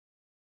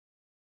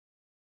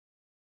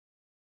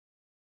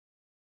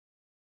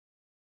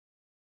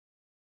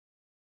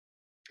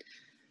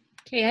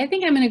Okay, I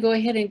think I'm going to go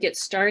ahead and get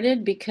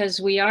started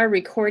because we are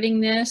recording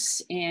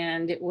this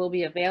and it will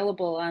be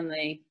available on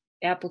the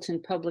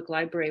Appleton Public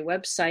Library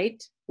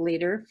website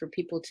later for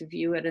people to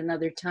view at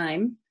another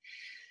time.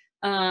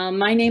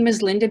 My name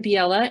is Linda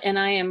Bjella and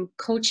I am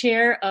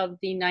co-chair of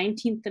the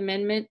 19th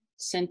Amendment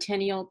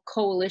Centennial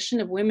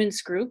Coalition of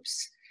women's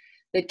groups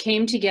that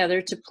came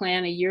together to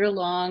plan a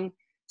year-long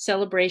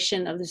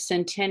celebration of the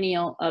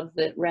centennial of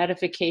the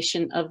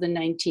ratification of the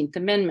 19th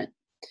Amendment.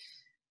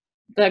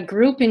 The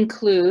group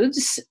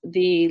includes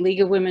the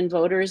League of Women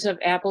Voters of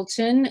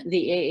Appleton,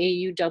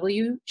 the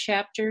AAUW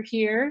chapter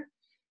here,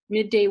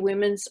 Midday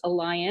Women's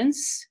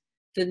Alliance,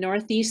 the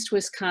Northeast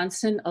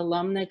Wisconsin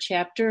Alumna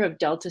chapter of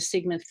Delta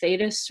Sigma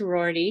Theta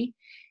sorority,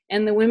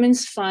 and the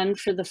Women's Fund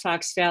for the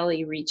Fox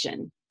Valley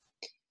region.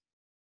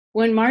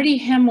 When Marty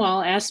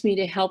Hemwall asked me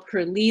to help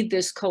her lead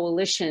this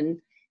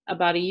coalition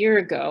about a year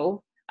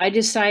ago, I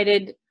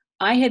decided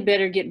I had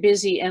better get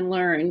busy and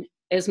learn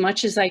as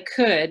much as I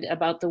could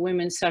about the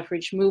women's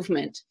suffrage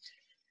movement.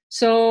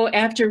 So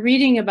after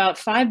reading about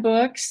 5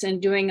 books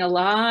and doing a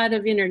lot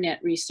of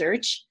internet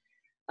research,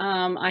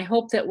 I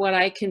hope that what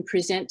I can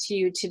present to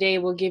you today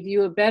will give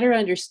you a better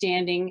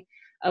understanding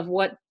of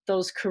what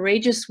those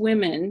courageous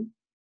women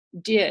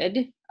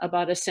did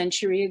about a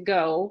century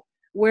ago,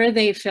 where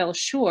they fell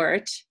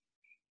short,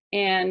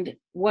 and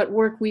what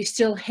work we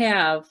still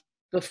have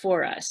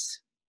before us.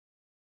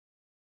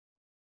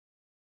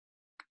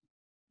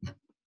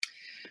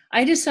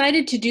 I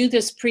decided to do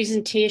this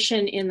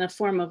presentation in the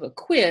form of a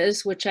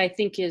quiz, which I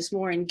think is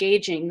more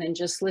engaging than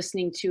just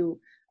listening to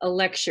a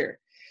lecture.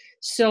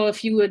 So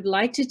if you would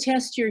like to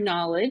test your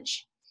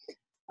knowledge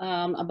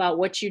about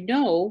what you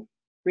know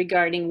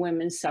regarding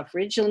women's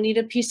suffrage, you'll need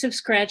a piece of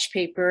scratch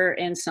paper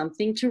and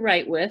something to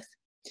write with.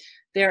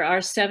 There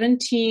are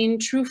 17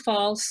 true,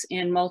 false,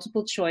 and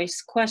multiple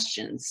choice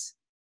questions.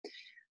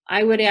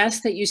 I would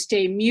ask that you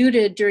stay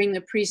muted during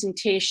the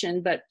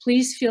presentation, but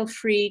please feel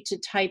free to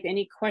type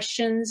any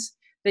questions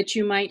that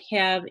you might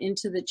have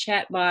into the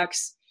chat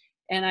box,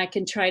 and I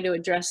can try to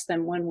address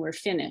them when we're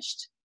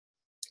finished.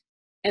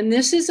 And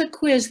this is a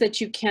quiz that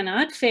you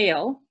cannot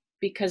fail,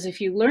 because if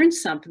you learn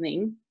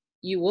something,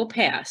 you will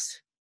pass.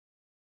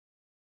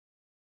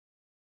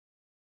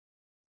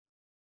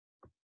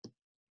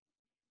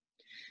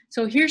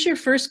 So here's your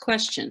first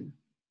question.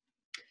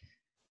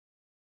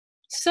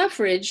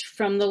 Suffrage,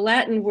 from the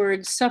Latin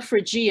word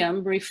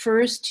suffragium,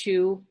 refers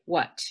to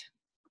what?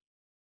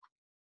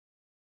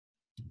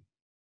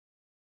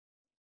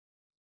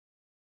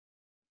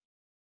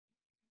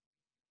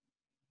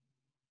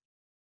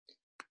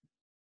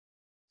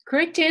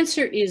 Correct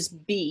answer is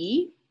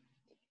B.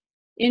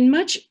 In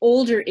much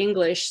older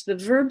English, the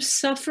verb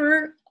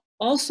suffer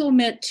also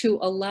meant to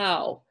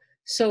allow.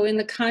 So in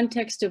the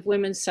context of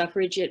women's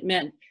suffrage, it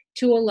meant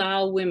to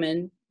allow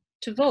women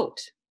to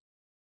vote.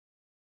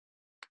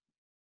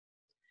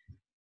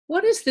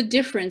 What is the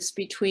difference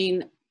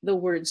between the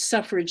word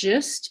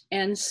suffragist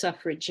and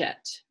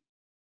suffragette?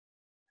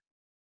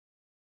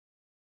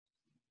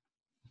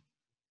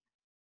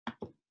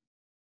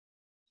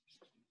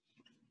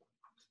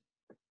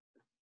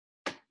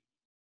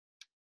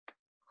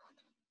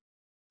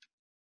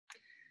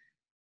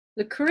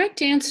 The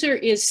correct answer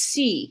is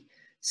C.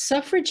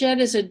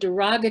 Suffragette is a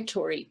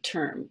derogatory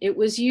term. It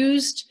was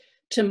used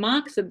to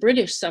mock the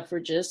British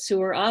suffragists, who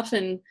were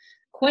often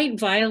quite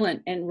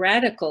violent and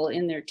radical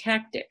in their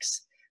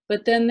tactics,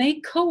 but then they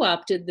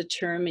co-opted the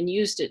term and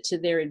used it to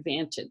their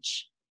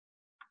advantage.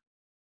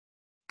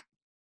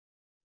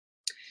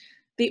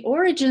 The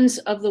origins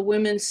of the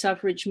women's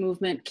suffrage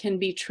movement can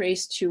be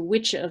traced to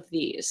which of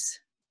these?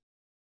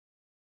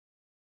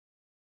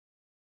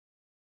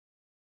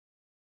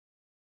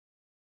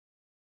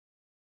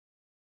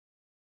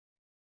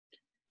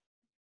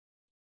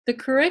 The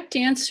correct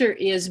answer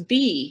is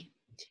B,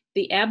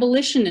 the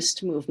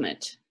abolitionist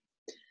movement.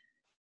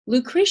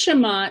 Lucretia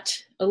Mott,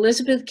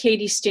 Elizabeth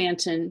Cady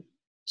Stanton,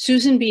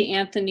 Susan B.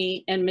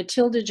 Anthony, and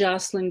Matilda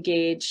Joslyn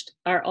Gage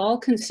are all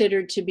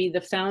considered to be the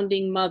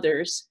founding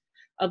mothers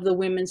of the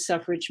women's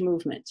suffrage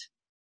movement.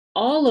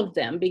 All of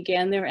them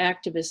began their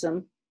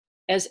activism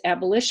as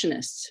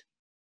abolitionists.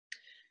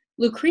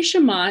 Lucretia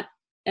Mott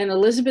and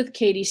Elizabeth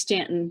Cady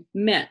Stanton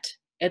met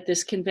at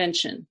this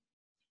convention.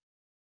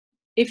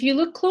 If you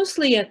look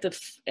closely at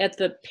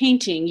the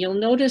painting, you'll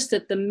notice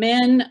that the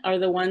men are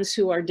the ones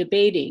who are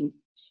debating,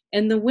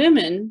 and the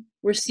women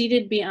were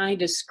seated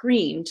behind a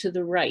screen to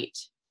the right.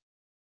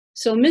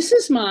 So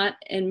Mrs. Mott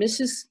and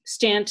Mrs.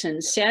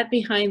 Stanton sat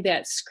behind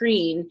that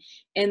screen,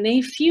 and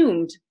they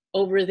fumed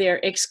over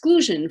their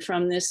exclusion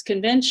from this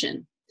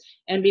convention.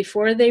 And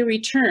before they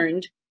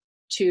returned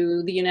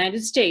to the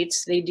United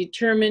States, they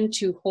determined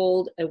to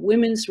hold a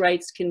women's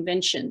rights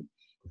convention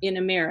in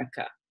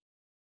America.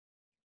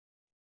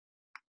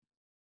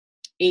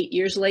 8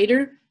 years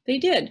later, they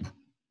did.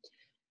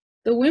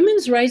 The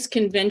Women's Rights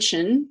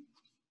Convention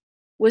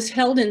was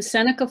held in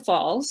Seneca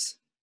Falls,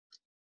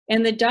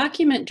 and the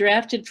document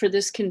drafted for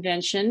this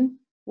convention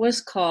was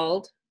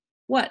called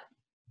what?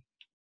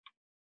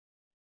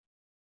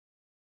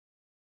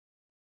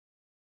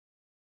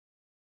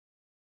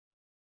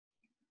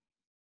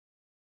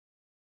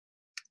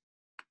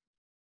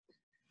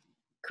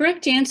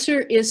 correct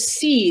answer is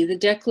C, the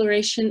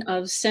Declaration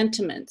of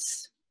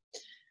Sentiments.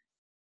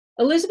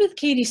 Elizabeth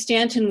Cady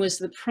Stanton was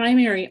the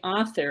primary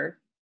author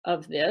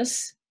of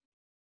this,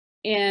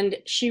 and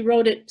she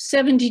wrote it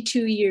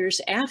 72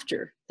 years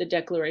after the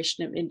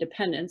Declaration of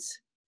Independence.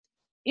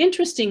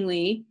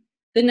 Interestingly,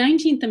 the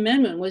 19th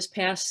Amendment was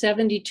passed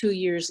 72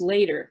 years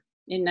later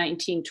in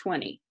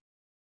 1920.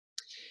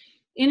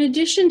 In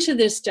addition to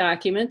this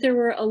document, there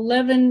were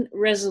 11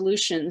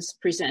 resolutions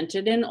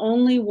presented, and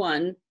only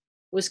one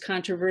was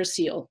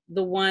controversial,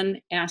 the one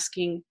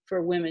asking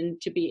for women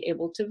to be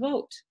able to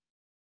vote.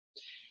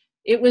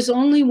 It was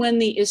only when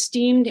the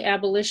esteemed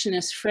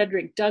abolitionist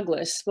Frederick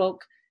Douglass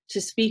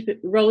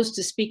rose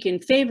to speak in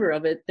favor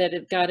of it that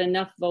it got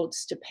enough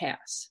votes to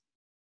pass.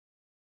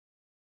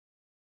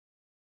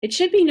 It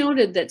should be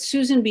noted that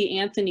Susan B.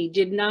 Anthony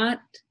did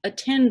not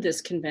attend this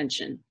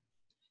convention.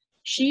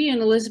 She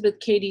and Elizabeth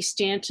Cady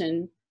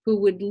Stanton, who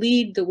would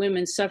lead the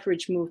women's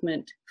suffrage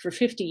movement for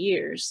 50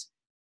 years,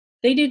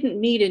 they didn't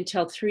meet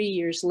until 3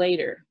 years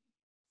later.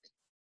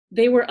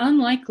 They were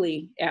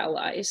unlikely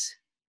allies.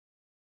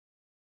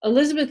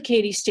 Elizabeth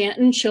Cady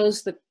Stanton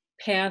chose the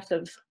path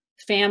of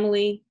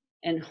family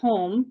and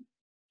home.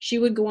 She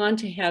would go on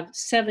to have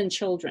 7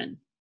 children.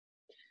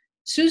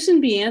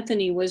 Susan B.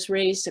 Anthony was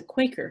raised a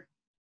Quaker,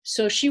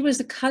 so she was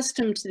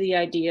accustomed to the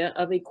idea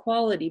of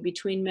equality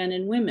between men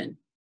and women.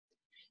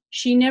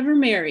 She never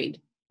married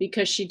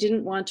because she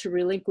didn't want to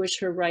relinquish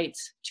her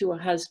rights to a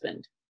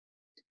husband.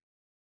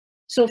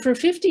 So for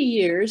 50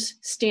 years,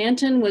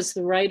 Stanton was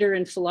the writer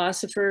and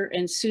philosopher,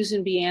 and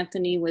Susan B.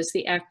 Anthony was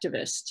the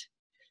activist.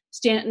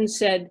 Stanton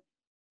said,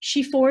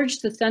 "She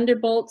forged the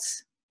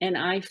thunderbolts and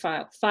I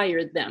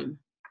fired them."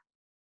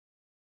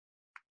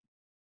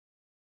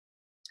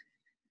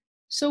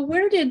 So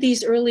where did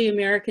these early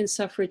American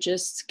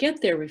suffragists get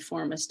their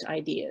reformist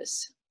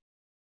ideas?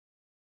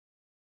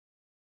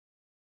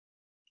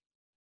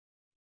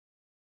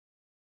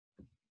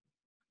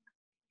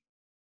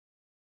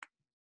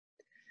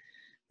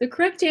 The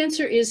correct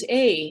answer is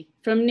A,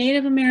 from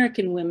Native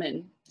American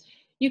women.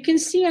 You can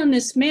see on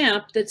this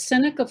map that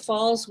Seneca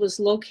Falls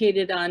was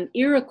located on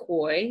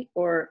Iroquois,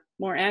 or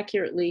more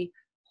accurately,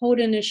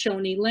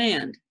 Haudenosaunee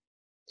land.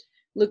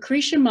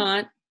 Lucretia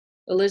Mott,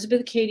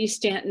 Elizabeth Cady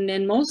Stanton,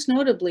 and most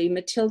notably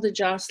Matilda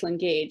Joslyn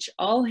Gage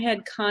all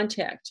had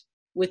contact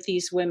with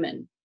these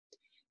women.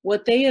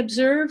 What they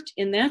observed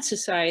in that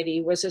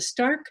society was a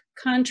stark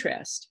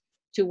contrast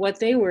to what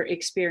they were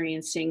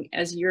experiencing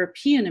as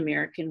European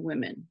American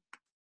women.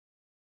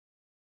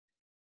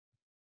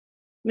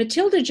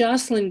 Matilda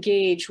Joslyn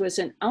Gage was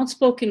an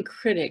outspoken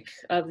critic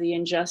of the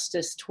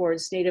injustice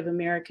towards Native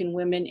American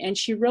women, and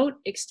she wrote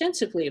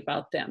extensively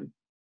about them.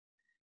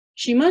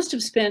 She must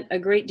have spent a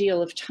great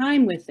deal of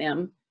time with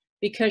them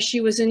because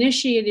she was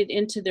initiated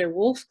into their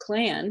Wolf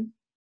Clan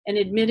and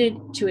admitted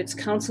to its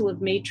Council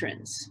of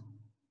Matrons.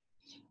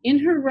 In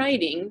her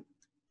writing,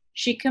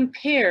 she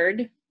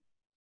compared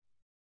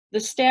the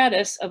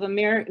status of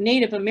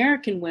Native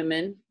American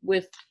women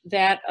with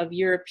that of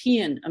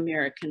European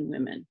American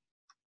women.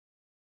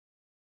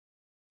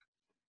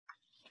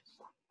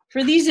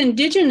 For these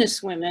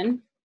indigenous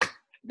women,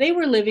 they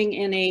were living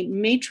in a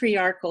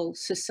matriarchal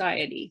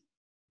society.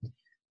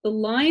 The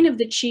line of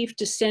the chief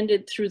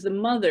descended through the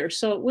mother,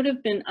 so it would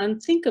have been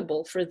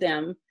unthinkable for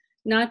them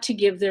not to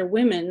give their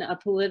women a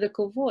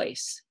political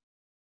voice.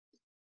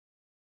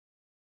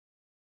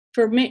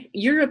 For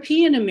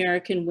European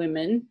American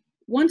women,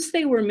 once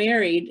they were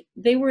married,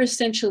 they were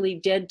essentially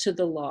dead to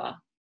the law.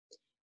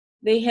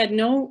 They had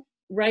no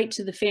right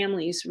to the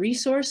family's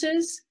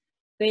resources.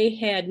 They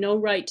had no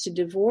right to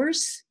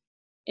divorce.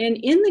 And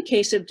in the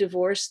case of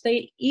divorce,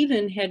 they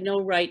even had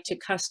no right to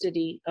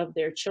custody of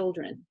their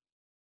children.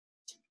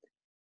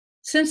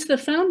 Since the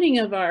founding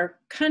of our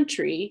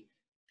country,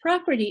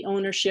 property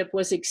ownership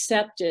was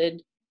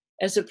accepted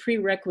as a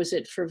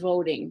prerequisite for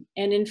voting.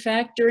 And in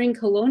fact, during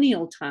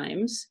colonial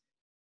times,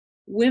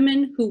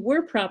 women who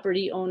were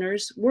property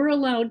owners were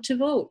allowed to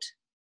vote.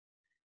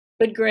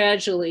 But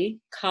gradually,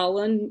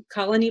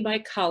 colony by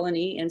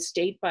colony and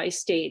state by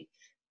state,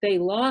 they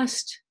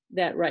lost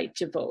that right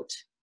to vote.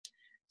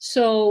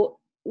 So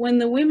when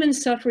the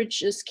women's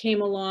suffragists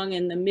came along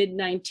in the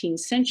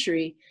mid-19th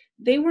century,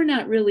 they were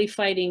not really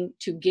fighting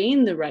to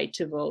gain the right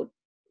to vote.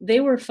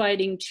 They were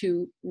fighting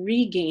to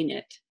regain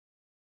it.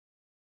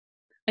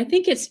 I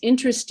think it's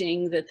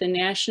interesting that the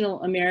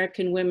National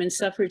American Women's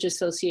Suffrage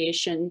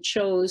Association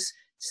chose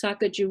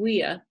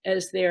Sacagawea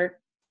as their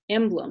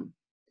emblem.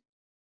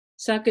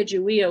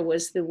 Sacagawea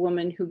was the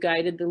woman who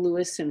guided the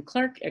Lewis and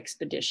Clark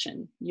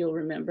expedition, you'll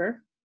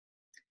remember.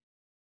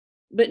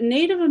 But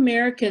Native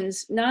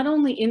Americans not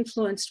only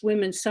influenced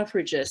women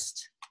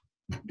suffragists,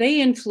 they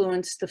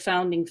influenced the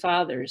founding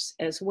fathers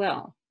as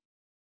well.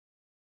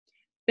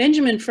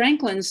 Benjamin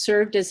Franklin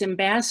served as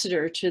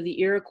ambassador to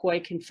the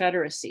Iroquois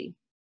Confederacy,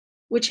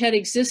 which had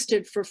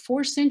existed for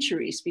 4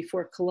 centuries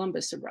before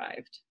Columbus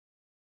arrived.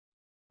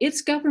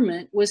 Its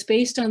government was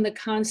based on the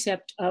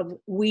concept of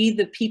we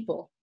the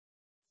people.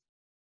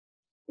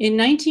 In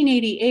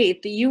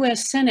 1988, the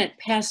US Senate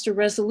passed a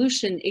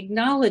resolution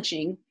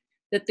acknowledging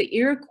that the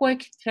Iroquois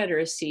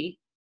Confederacy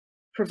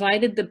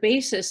provided the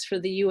basis for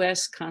the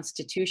US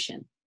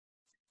Constitution.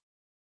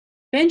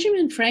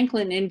 Benjamin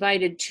Franklin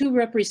invited 2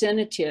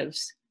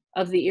 representatives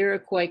of the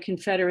Iroquois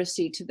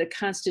Confederacy to the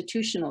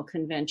Constitutional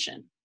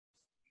Convention.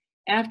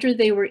 After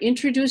they were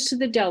introduced to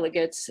the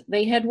delegates,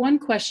 they had one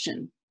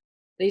question.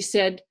 They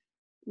said,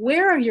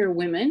 "Where are your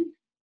women?"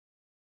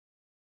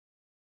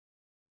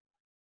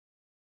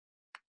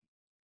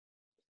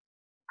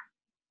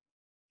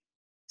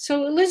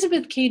 So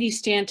Elizabeth Cady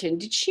Stanton,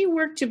 did she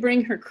work to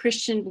bring her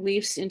Christian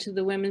beliefs into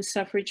the women's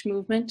suffrage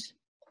movement?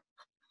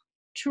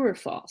 True or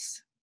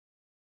false?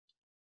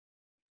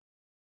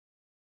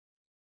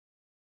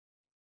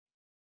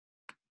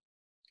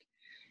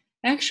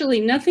 Actually,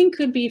 nothing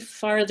could be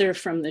farther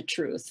from the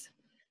truth.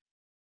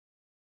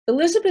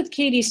 Elizabeth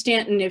Cady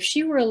Stanton, if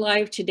she were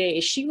alive today,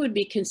 she would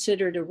be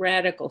considered a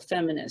radical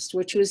feminist,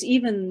 which was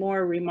even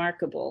more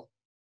remarkable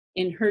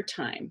in her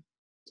time.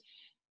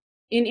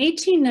 In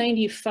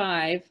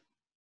 1895,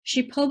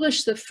 she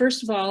published the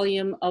first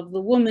volume of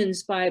the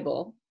Woman's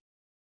Bible,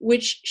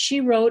 which she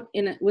wrote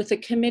with a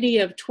committee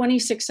of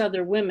 26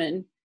 other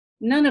women,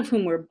 none of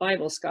whom were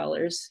Bible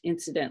scholars,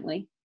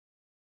 incidentally,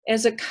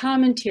 as a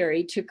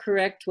commentary to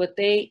correct what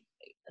they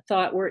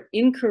thought were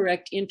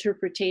incorrect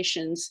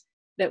interpretations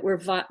that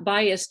were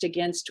biased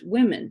against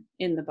women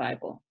in the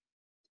Bible.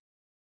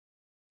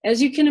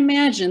 As you can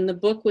imagine, the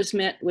book was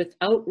met with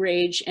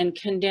outrage and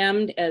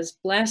condemned as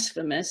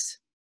blasphemous,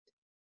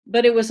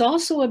 but it was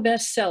also a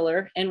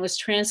bestseller and was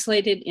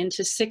translated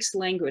into 6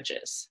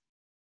 languages.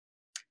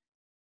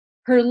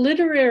 Her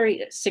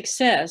literary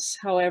success,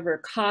 however,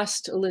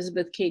 cost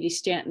Elizabeth Cady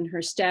Stanton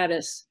her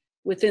status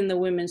within the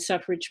women's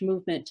suffrage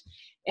movement,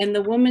 and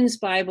the Women's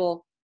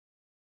Bible,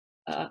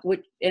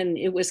 and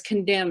it was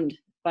condemned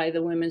by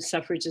the Women's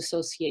Suffrage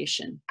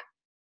Association.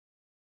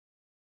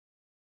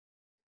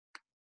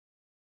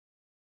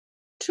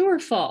 True or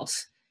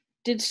false?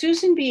 Did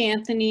Susan B.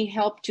 Anthony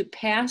help to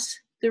pass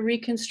the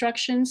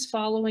Reconstructions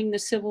following the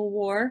Civil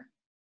War?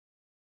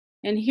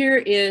 And here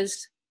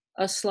is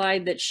a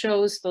slide that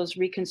shows those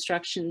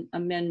Reconstruction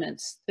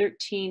amendments,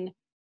 13,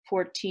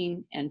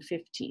 14, and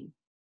 15.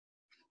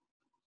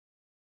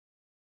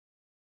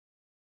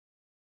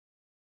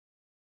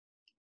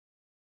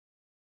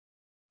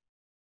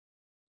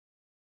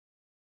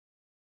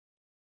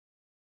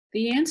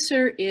 The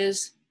answer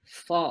is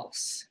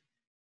false.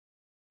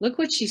 Look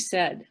what she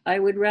said. "I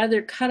would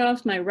rather cut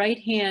off my right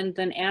hand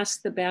than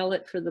ask the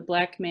ballot for the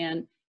black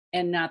man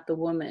and not the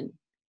woman."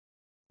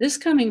 This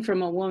coming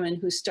from a woman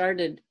who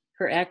started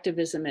her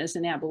activism as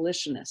an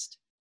abolitionist.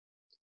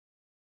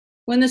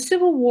 When the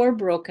Civil War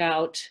broke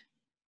out,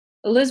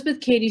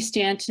 Elizabeth Cady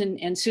Stanton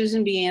and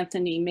Susan B.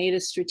 Anthony made a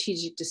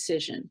strategic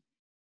decision.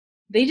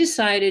 They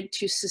decided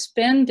to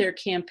suspend their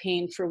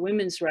campaign for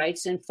women's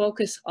rights and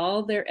focus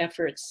all their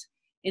efforts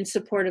in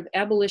support of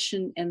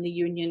abolition and the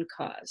Union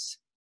cause.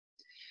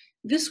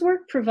 This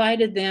work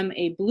provided them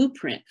a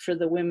blueprint for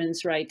the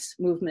women's rights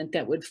movement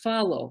that would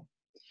follow,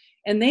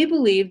 and they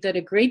believed that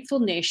a grateful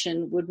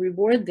nation would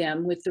reward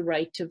them with the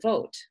right to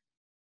vote.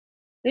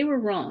 They were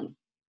wrong.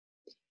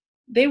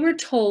 They were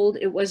told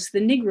it was the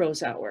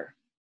Negro's hour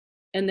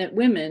and that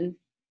women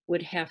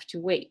would have to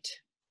wait.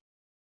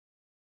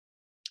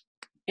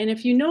 And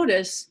if you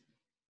notice,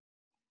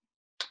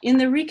 in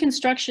the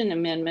Reconstruction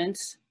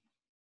amendments,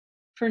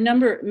 for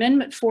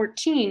Amendment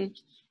 14,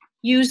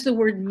 used the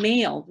word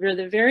male for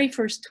the very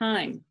first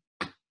time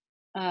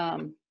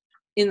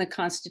in the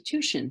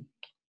Constitution.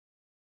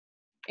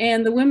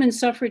 And the women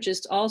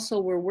suffragists also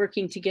were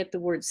working to get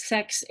the word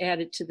sex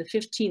added to the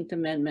 15th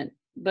Amendment,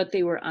 but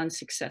they were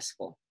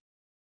unsuccessful.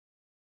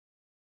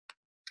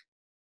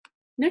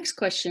 Next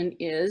question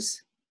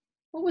is,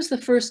 what was the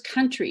first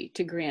country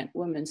to grant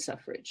women's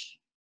suffrage?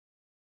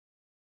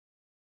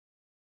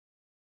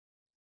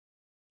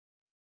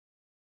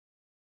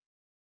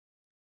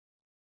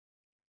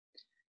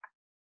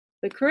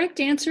 The correct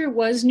answer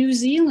was New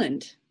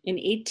Zealand in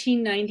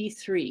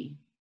 1893.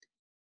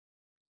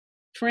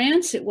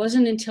 France, it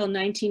wasn't until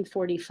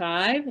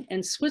 1945,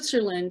 and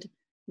Switzerland,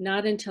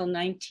 not until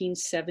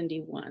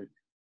 1971.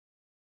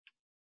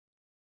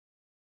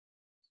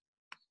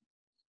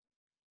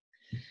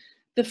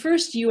 The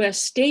first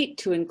US state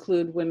to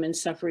include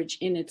women's suffrage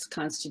in its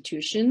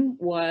constitution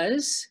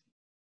was,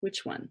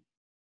 which one?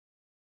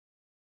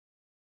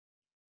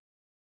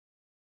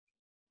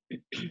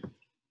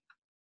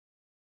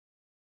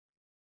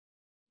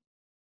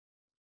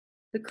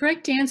 The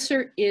correct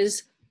answer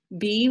is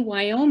B,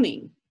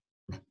 Wyoming.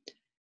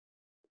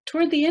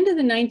 Toward the end of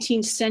the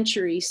 19th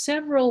century,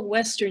 several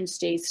Western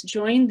states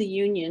joined the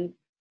Union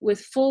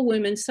with full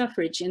women's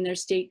suffrage in their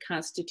state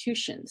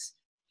constitutions.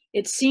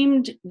 It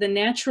seemed the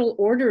natural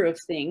order of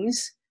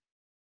things,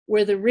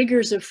 where the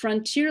rigors of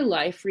frontier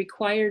life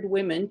required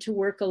women to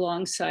work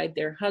alongside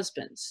their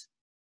husbands.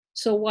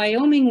 So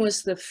Wyoming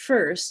was the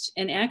first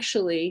and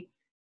actually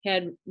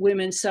had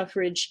women's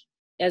suffrage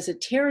as a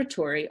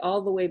territory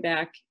all the way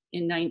back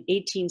in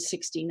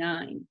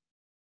 1869.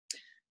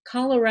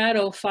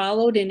 Colorado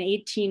followed in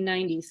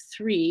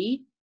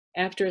 1893,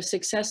 after a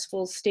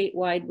successful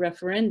statewide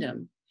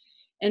referendum.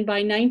 And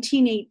by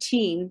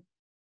 1918,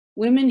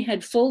 women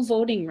had full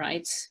voting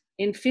rights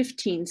in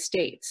 15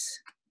 states.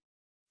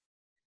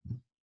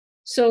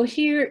 So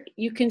here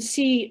you can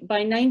see by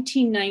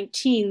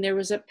 1919, there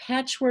was a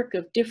patchwork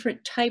of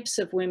different types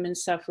of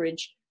women's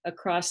suffrage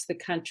across the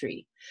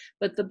country.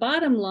 But the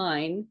bottom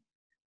line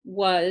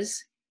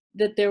was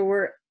that there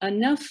were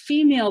enough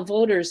female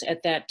voters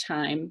at that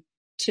time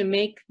to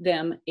make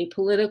them a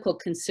political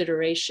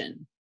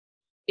consideration.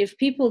 If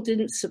people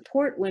didn't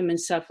support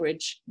women's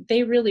suffrage,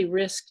 they really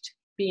risked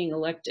being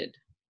elected.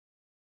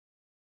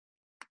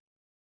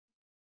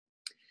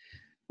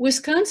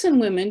 Wisconsin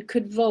women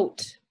could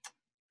vote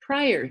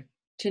prior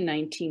to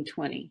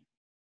 1920.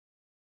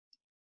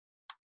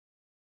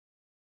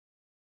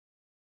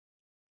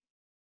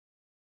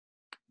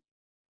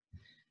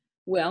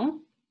 Well,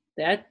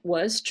 that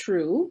was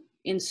true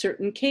in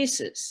certain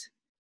cases.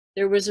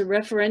 There was a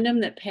referendum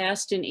that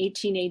passed in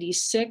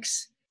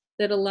 1886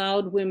 that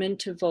allowed women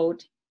to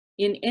vote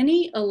in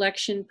any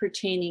election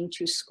pertaining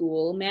to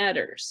school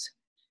matters.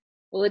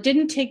 Well, it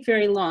didn't take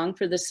very long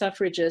for the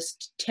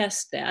suffragists to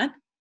test that.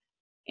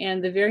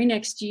 And the very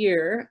next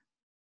year,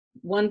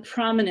 one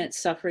prominent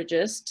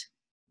suffragist,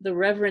 the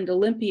Reverend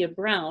Olympia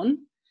Brown,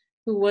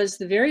 who was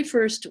the very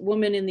first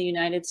woman in the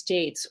United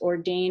States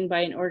ordained by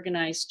an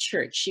organized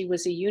church. She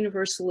was a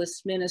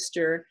Universalist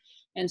minister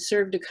and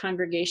served a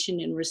congregation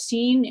in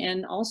Racine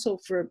and also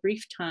for a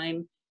brief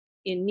time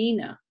in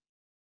Neenah.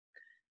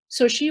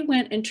 So she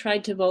went and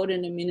tried to vote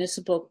in a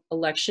municipal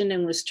election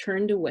and was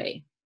turned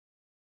away.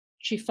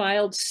 She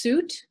filed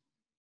suit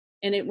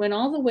and it went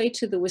all the way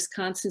to the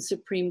Wisconsin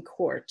Supreme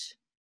Court.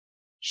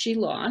 She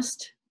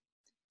lost,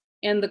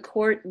 and the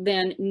court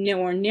then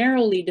more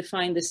narrowly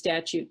defined the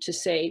statute to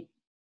say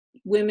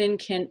women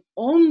can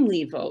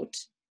only vote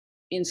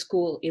in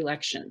school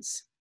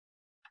elections.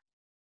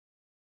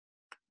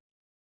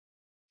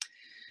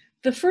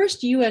 The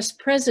first US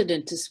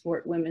president to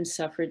support women's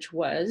suffrage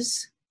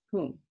was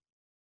whom?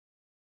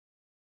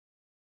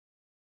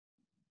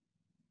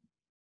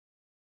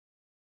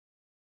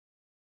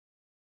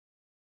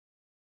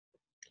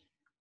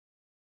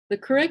 The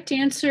correct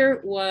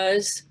answer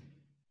was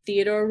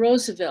Theodore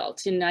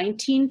Roosevelt. In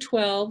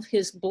 1912,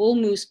 his Bull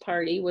Moose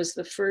Party was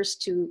the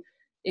first to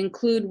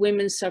include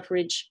women's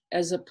suffrage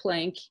as a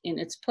plank in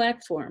its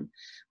platform.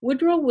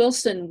 Woodrow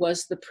Wilson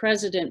was the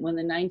president when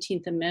the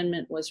 19th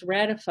Amendment was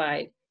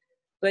ratified,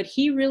 but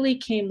he really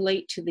came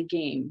late to the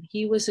game.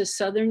 He was a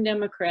Southern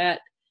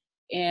Democrat,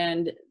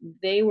 and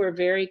they were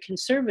very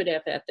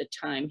conservative at the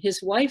time.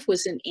 His wife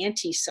was an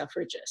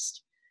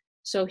anti-suffragist.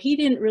 So he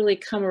didn't really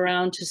come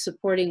around to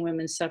supporting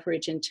women's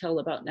suffrage until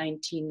about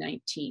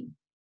 1919.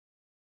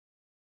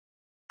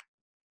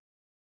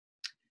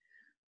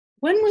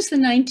 When was the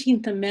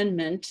 19th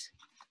Amendment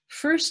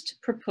first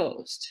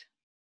proposed?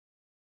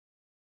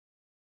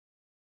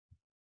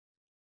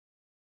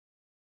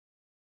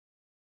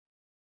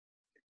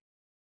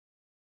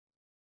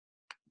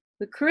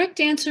 The correct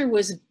answer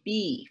was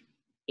B,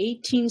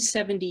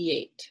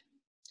 1878.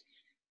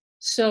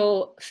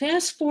 So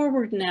fast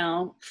forward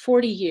now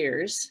 40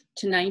 years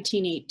to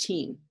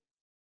 1918.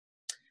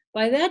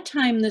 By that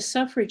time, the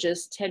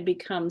suffragists had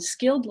become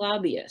skilled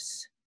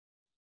lobbyists,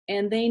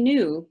 and they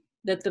knew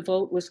that the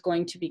vote was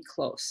going to be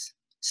close.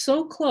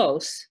 So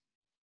close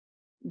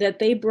that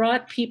they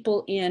brought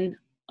people in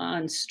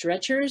on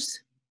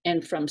stretchers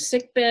and from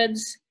sick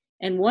beds,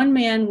 and one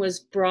man was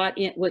brought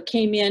in,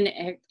 came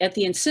in at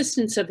the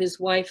insistence of his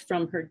wife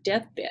from her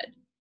deathbed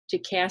to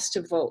cast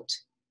a vote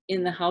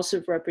in the House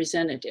of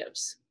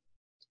Representatives.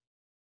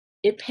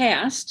 It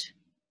passed,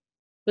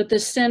 but the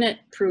Senate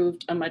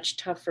proved a much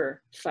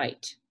tougher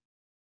fight.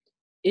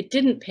 It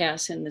didn't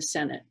pass in the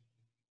Senate,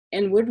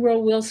 and Woodrow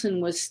Wilson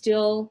was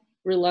still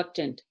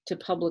reluctant to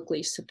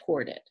publicly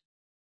support it.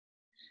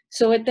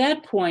 So at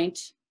that point,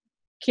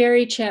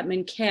 Carrie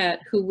Chapman Catt,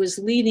 who was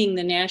leading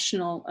the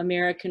National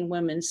American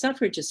Women's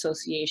Suffrage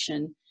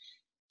Association,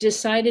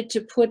 decided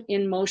to put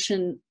in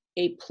motion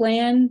a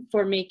plan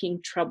for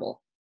making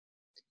trouble.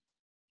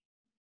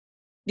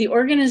 The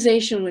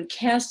organization would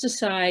cast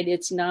aside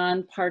its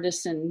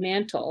nonpartisan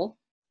mantle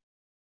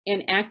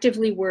and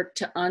actively work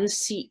to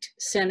unseat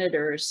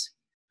senators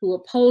who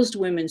opposed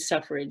women's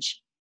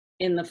suffrage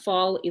in the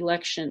fall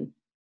election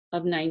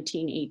of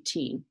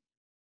 1918.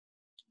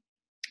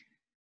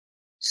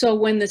 So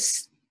when the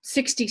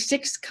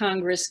 66th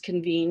Congress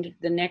convened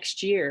the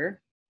next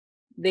year,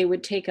 they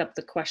would take up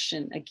the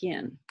question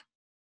again.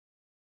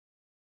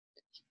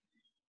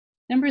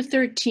 Number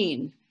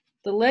 13,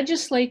 the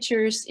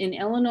legislatures in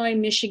Illinois,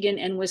 Michigan,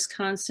 and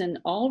Wisconsin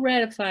all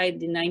ratified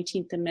the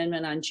 19th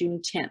Amendment on June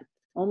 10th,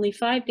 only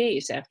 5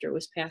 days after it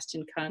was passed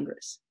in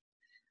Congress.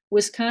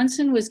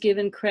 Wisconsin was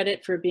given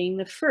credit for being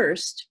the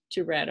first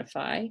to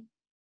ratify.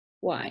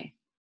 Why?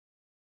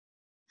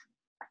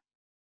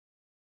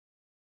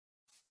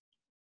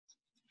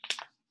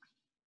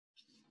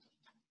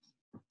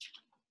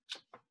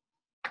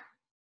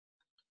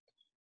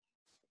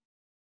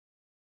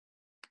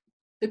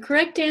 The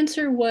correct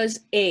answer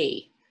was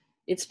A.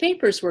 Its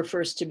papers were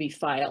first to be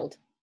filed.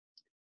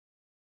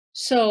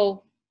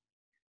 So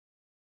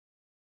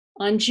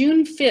on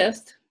June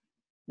 5th,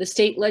 the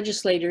state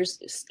legislatures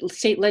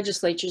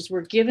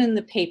were given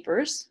the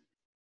papers,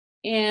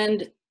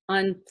 and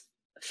on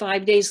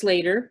 5 days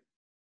later,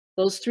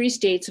 those 3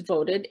 states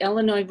voted.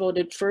 Illinois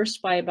voted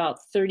first by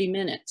about 30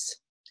 minutes.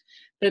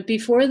 But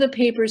before the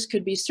papers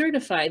could be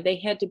certified, they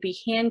had to be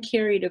hand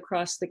carried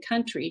across the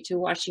country to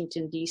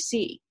Washington,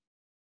 D.C.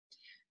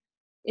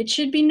 It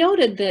should be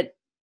noted that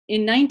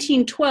in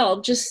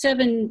 1912, just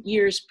 7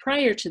 years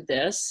prior to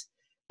this,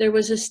 there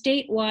was a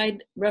statewide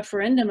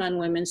referendum on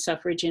women's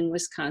suffrage in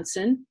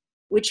Wisconsin,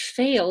 which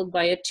failed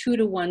by a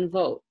 2-to-1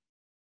 vote.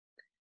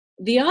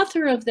 The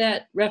author of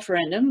that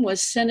referendum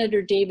was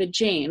Senator David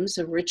James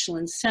of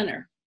Richland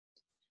Center.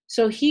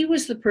 So he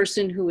was the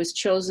person who was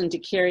chosen to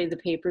carry the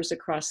papers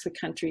across the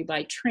country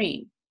by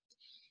train.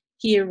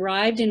 He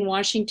arrived in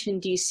Washington,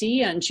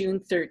 D.C. on June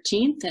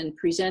 13th and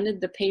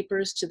presented the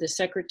papers to the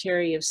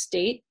Secretary of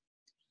State.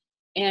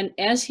 And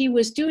as he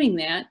was doing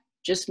that,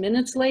 just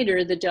minutes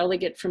later, the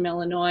delegate from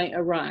Illinois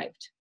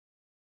arrived.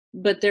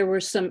 But there were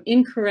some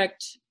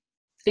incorrect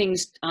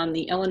things on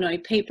the Illinois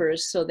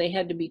papers, so they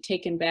had to be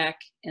taken back,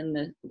 and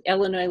the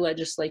Illinois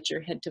legislature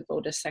had to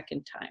vote a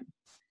second time.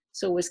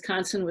 So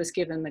Wisconsin was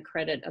given the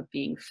credit of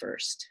being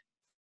first.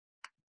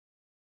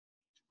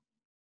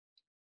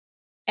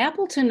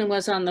 Appleton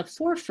was on the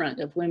forefront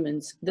of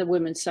the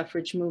women's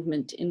suffrage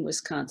movement in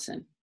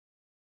Wisconsin.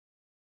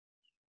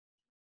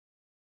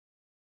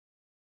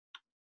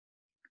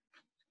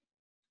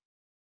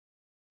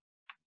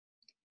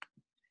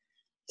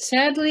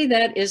 Sadly,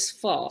 that is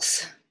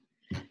false.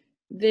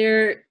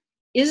 There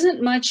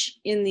isn't much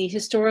in the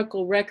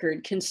historical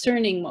record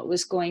concerning what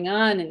was going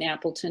on in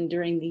Appleton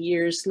during the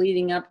years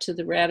leading up to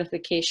the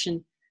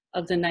ratification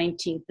of the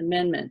 19th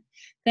Amendment.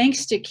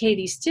 Thanks to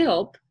Katie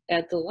Stilp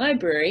at the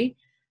library,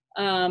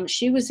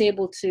 she was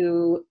able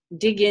to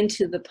dig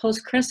into the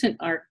post-Crescent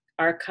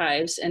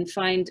archives and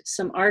find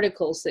some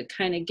articles that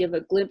kind of give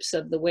a glimpse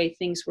of the way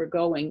things were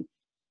going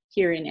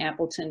here in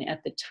Appleton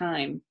at the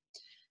time.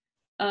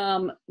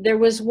 There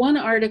was one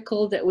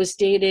article that was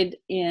dated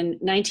in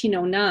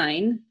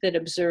 1909 that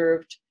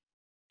observed,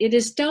 "It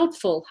is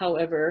doubtful,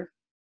 however,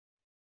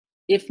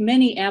 if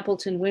many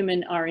Appleton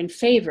women are in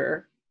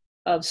favor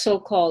of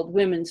so-called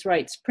women's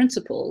rights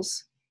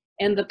principles,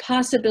 and the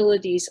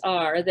possibilities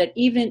are that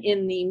even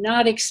in the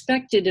not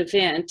expected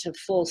event of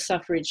full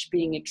suffrage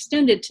being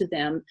extended to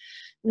them,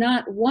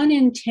 not 1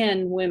 in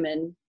 10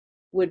 women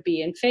would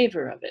be in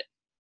favor of it."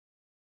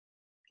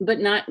 But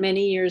not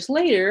many years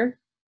later,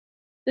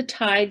 the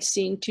tide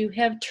seemed to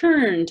have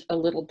turned a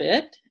little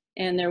bit,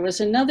 and there was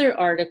another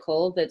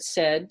article that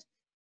said,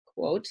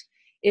 quote,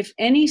 "If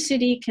any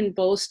city can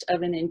boast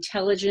of an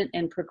intelligent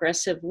and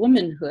progressive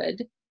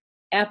womanhood,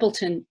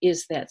 Appleton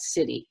is that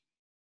city."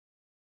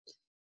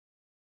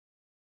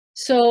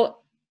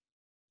 So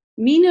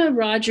Mina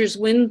Rogers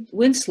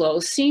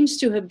Winslow seems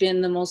to have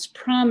been the most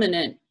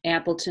prominent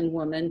Appleton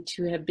woman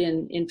to have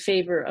been in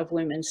favor of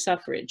women's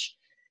suffrage.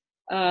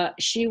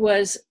 She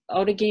was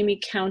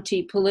Outagamie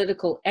County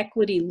Political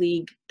Equity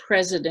League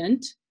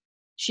president.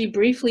 She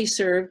briefly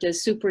served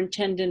as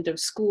superintendent of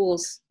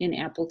schools in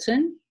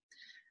Appleton.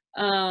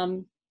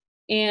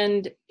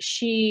 And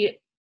she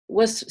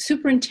was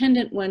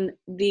superintendent when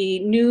the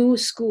new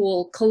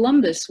school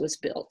Columbus was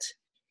built.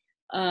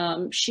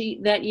 She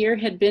that year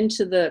had been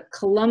to the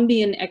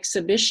Columbian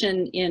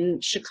exhibition in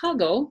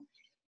Chicago,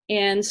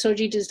 and so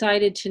she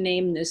decided to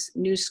name this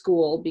new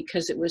school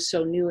because it was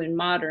so new and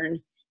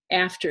modern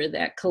after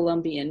that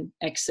Columbian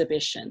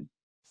exhibition.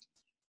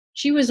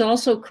 She was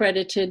also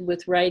credited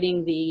with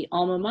writing the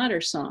alma mater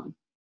song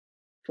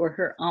for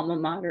her alma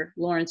mater,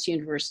 Lawrence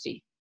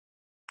University.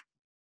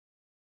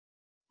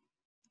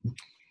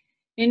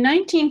 In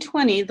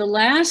 1920, the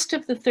last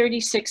of the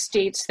 36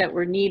 states that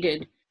were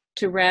needed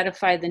to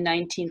ratify the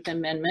 19th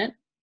Amendment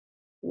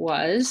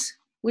was,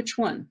 which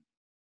one?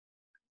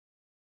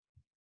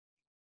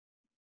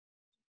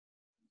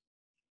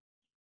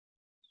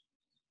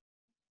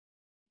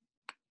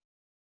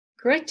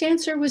 Correct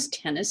answer was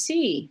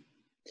Tennessee.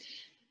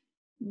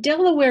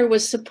 Delaware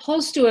was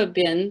supposed to have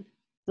been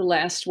the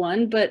last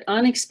one, but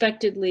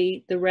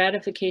unexpectedly, the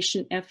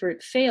ratification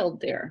effort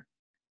failed there.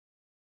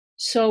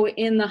 So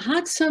in the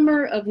hot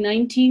summer of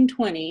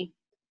 1920,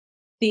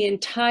 the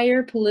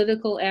entire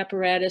political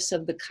apparatus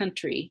of the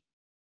country,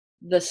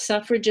 the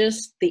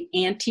suffragists, the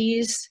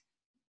antis,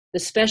 the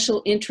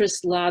special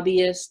interest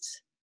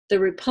lobbyists, the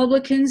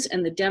Republicans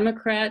and the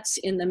Democrats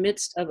in the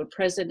midst of a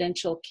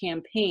presidential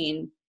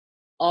campaign,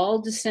 all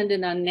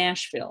descended on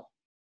Nashville.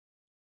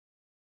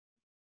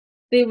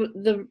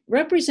 The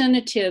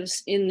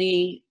representatives in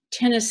the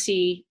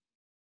Tennessee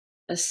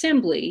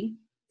Assembly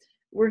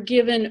were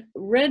given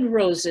red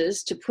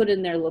roses to put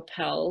in their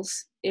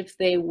lapels if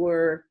they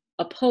were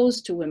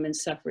opposed to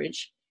women's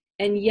suffrage,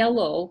 and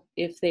yellow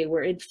if they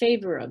were in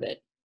favor of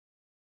it.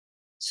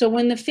 So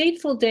when the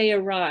fateful day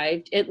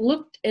arrived, it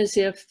looked as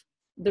if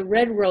the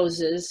red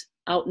roses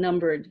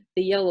outnumbered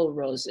the yellow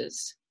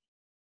roses.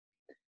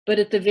 But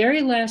at the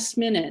very last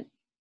minute,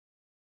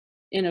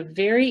 in a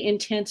very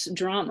intense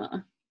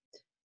drama,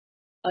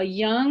 A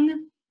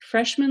young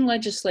freshman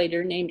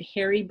legislator named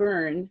Harry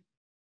Byrne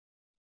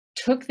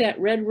took that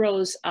red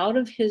rose out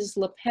of his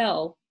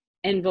lapel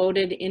and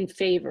voted in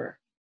favor.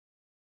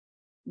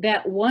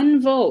 That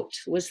one vote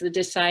was the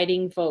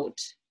deciding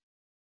vote.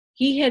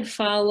 He had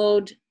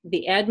followed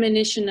the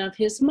admonition of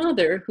his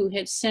mother, who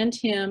had sent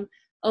him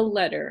a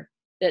letter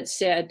that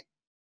said,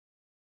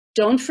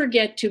 "Don't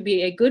forget to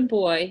be a good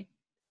boy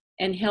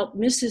and help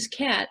Mrs.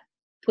 Cat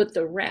put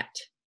the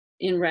rat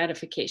in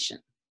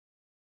ratification."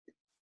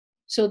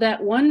 So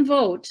that one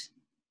vote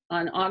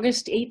on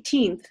August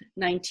 18th,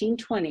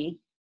 1920,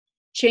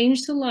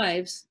 changed the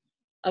lives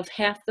of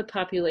half the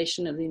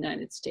population of the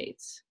United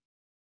States.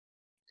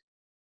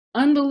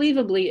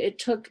 Unbelievably, it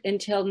took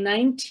until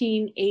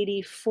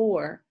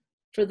 1984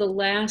 for the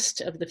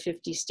last of the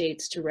 50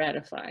 states to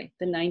ratify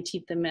the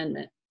 19th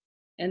Amendment,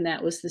 and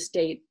that was the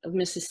state of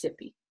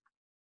Mississippi.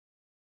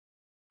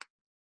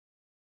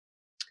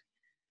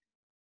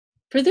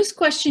 For this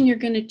question, you're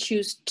going to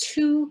choose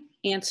two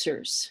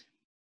answers.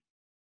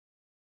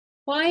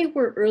 Why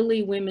were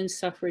early women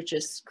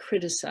suffragists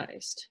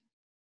criticized?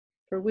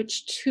 For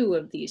which two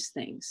of these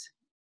things?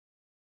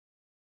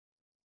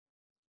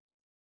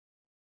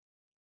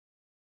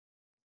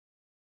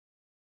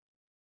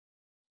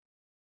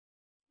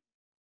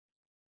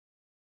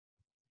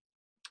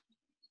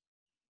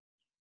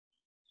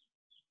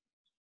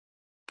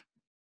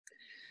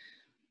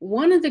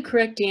 One of the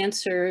correct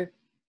answer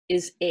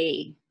is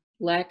A,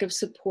 lack of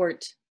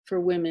support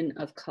for women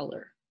of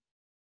color.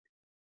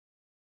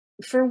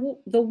 For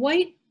the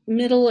white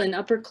middle and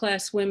upper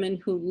class women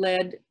who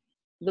led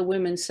the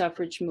women's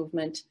suffrage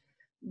movement,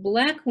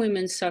 Black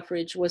women's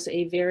suffrage was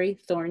a very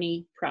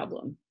thorny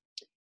problem.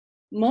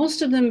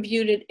 Most of them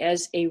viewed it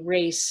as a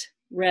race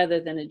rather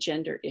than a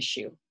gender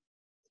issue.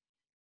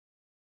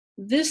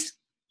 This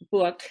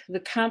book, The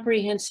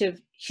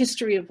Comprehensive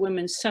History of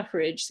Women's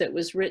Suffrage, that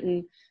was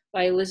written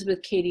by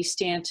Elizabeth Cady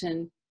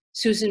Stanton,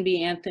 Susan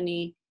B.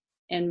 Anthony,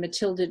 and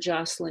Matilda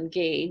Jocelyn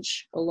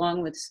Gage,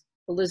 along with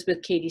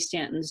Elizabeth Cady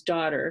Stanton's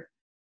daughter,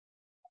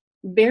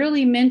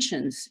 barely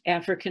mentions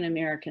African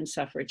American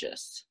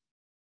suffragists.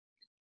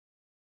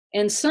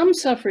 And some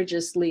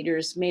suffragist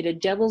leaders made a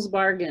devil's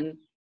bargain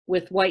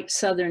with white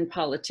Southern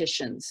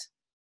politicians,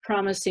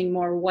 promising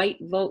more white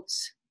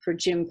votes for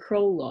Jim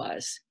Crow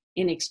laws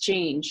in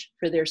exchange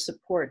for their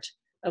support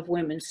of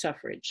women's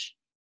suffrage.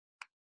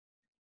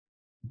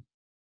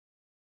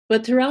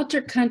 But throughout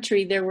their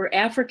country, there were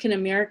African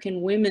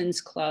American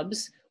women's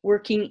clubs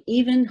working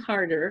even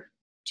harder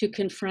to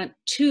confront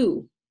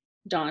two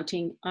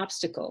daunting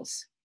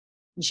obstacles: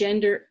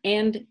 gender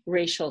and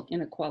racial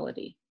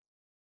inequality.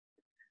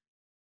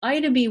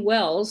 Ida B.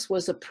 Wells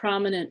was a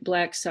prominent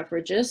Black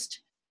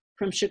suffragist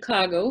from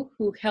Chicago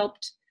who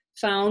helped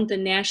found the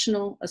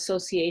National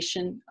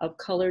Association of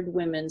Colored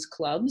Women's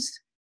Clubs,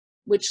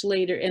 which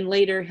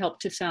later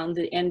helped to found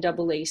the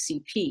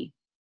NAACP.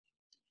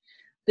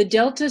 The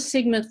Delta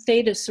Sigma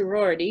Theta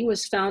sorority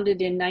was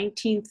founded in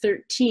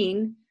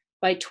 1913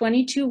 by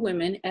 22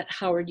 women at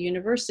Howard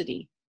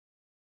University.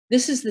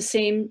 This is the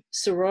same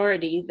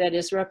sorority that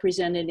is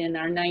represented in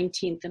our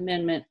 19th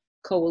Amendment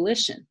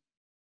coalition.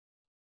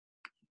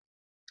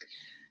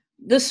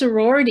 The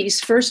sorority's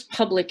first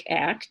public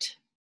act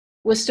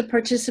was to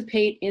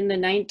participate in the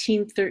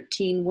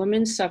 1913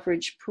 Women's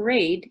Suffrage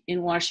Parade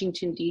in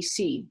Washington,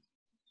 D.C.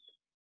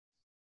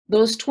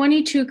 Those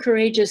 22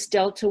 courageous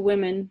Delta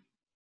women,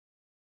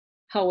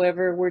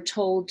 however, were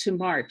told to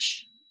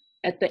march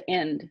at the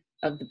end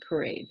of the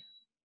parade.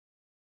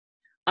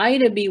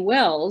 Ida B.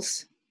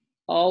 Wells,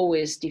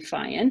 always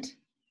defiant,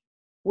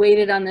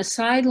 waited on the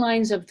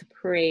sidelines of the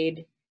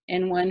parade,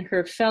 and when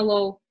her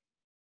fellow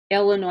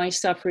Illinois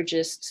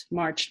suffragists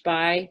marched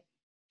by,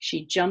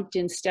 she jumped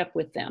in step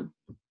with them.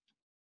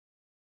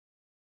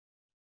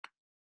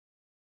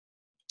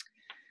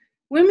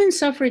 Women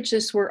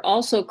suffragists were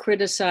also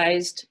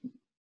criticized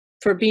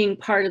for being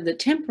part of the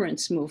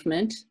temperance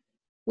movement,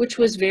 which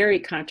was very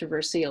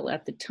controversial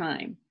at the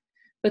time.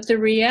 But the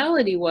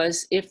reality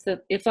was, if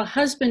a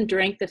husband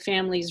drank the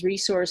family's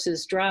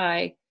resources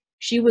dry,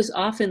 she was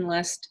often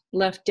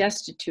left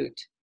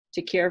destitute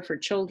to care for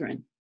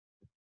children.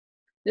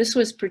 This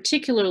was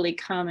particularly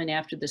common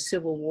after the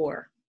Civil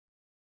War.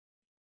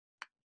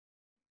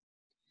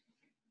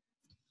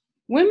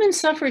 Women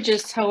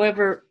suffragists,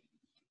 however,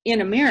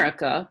 in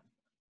America,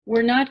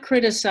 were not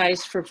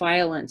criticized for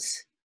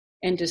violence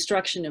and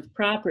destruction of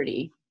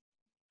property.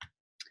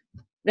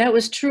 That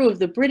was true of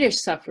the British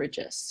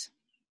suffragists.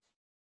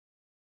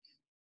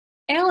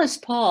 Alice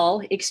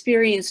Paul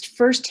experienced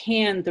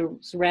firsthand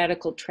those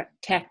radical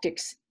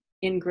tactics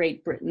in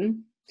Great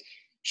Britain.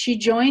 She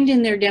joined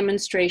in their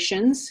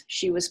demonstrations.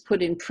 She was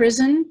put in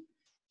prison.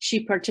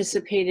 She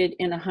participated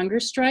in a hunger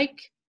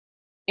strike,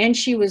 and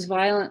she was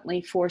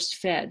violently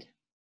force-fed.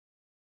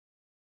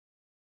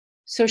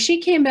 So she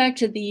came back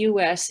to the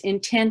US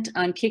intent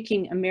on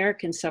kicking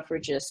American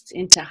suffragists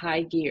into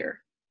high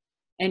gear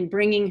and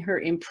bringing her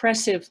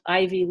impressive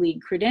Ivy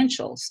League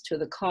credentials to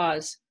the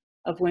cause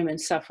of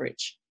women's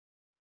suffrage.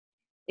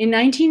 In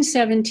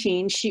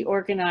 1917, she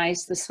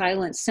organized the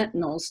Silent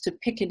Sentinels to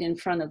picket in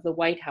front of the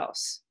White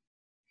House.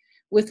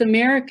 With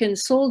American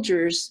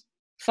soldiers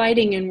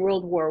fighting in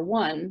World War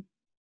I,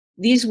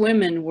 these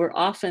women were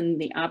often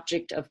the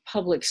object of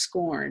public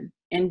scorn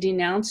and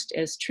denounced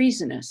as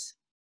treasonous.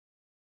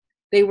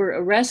 They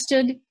were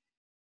arrested.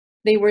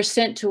 They were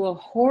sent to a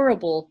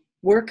horrible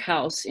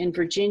workhouse in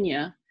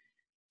Virginia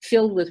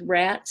filled with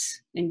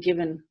rats and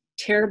given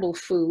terrible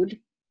food.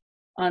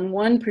 On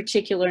one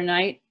particular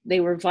night, they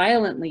were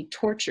violently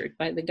tortured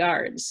by the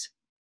guards.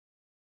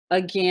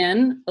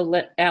 Again,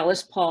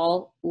 Alice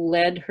Paul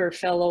led her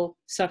fellow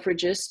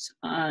suffragists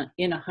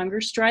in a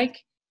hunger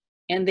strike,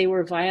 and they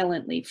were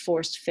violently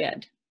force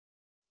fed.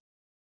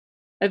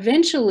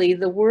 Eventually,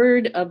 the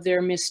word of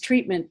their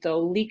mistreatment,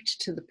 though, leaked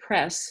to the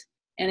press,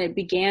 and it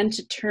began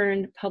to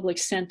turn public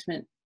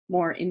sentiment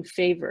more in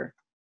favor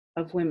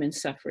of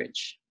women's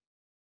suffrage.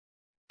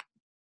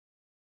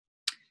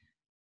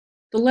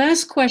 The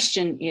last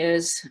question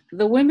is,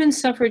 the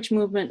women's suffrage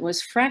movement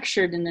was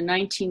fractured in the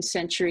 19th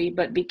century,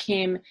 but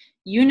became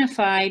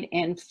unified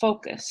and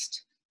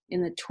focused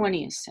in the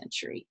 20th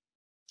century.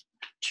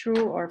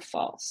 True or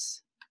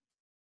false?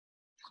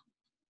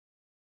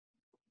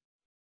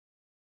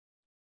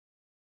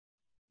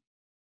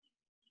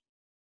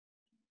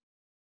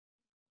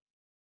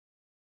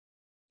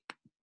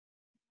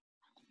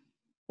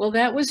 Well,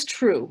 that was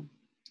true.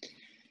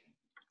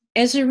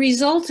 As a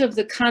result of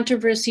the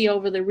controversy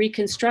over the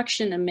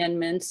Reconstruction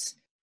Amendments,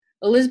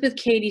 Elizabeth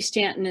Cady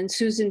Stanton and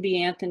Susan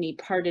B. Anthony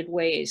parted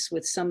ways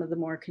with some of the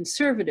more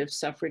conservative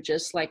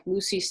suffragists like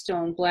Lucy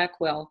Stone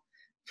Blackwell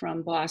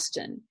from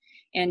Boston,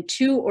 and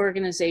two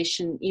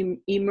organizations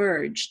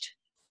emerged.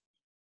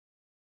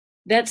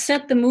 That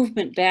set the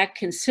movement back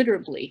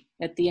considerably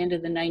at the end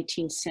of the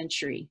 19th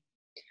century.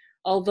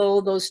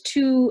 Although those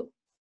two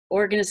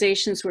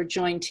organizations were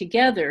joined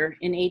together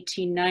in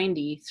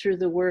 1890 through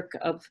the work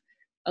of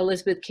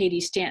Elizabeth Cady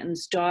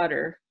Stanton's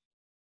daughter,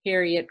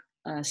 Harriet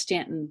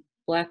Stanton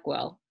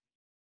Blackwell,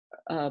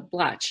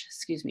 Blotch,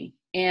 excuse me,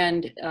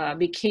 and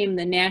became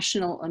the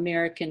National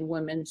American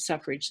Women's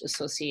Suffrage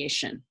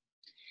Association.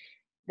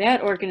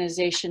 That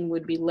organization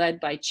would be led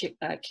by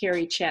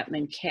Carrie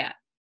Chapman Catt.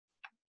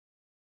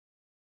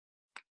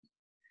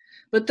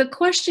 But the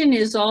question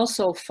is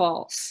also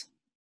false.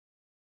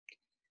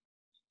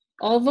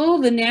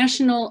 Although the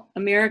National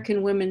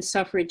American Women's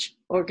Suffrage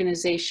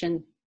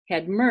Organization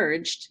had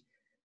merged,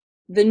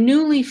 the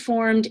newly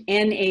formed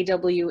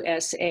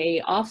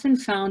NAWSA often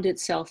found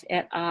itself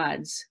at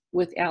odds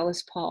with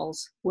Alice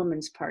Paul's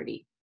Women's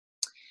Party.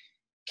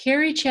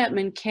 Carrie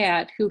Chapman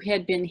Catt, who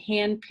had been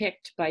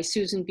handpicked by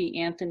Susan B.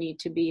 Anthony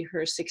to be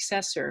her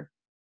successor,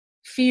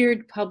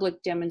 feared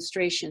public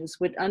demonstrations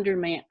would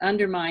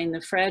undermine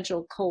the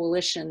fragile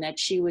coalition that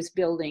she was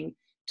building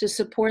to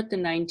support the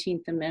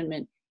 19th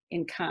Amendment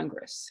in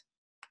Congress.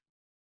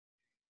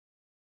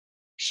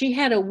 She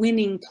had a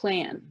winning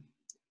plan.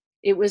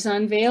 It was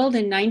unveiled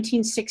in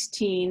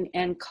 1916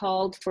 and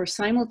called for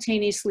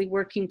simultaneously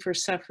working for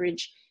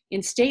suffrage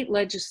in state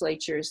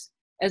legislatures,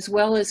 as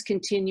well as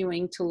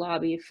continuing to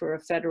lobby for a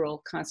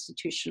federal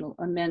constitutional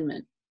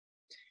amendment.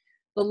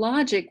 The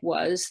logic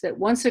was that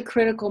once a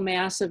critical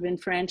mass of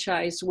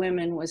enfranchised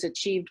women was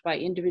achieved by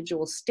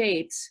individual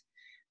states,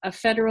 a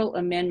federal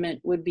amendment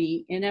would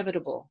be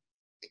inevitable.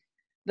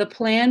 The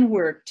plan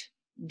worked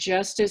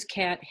just as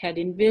Catt had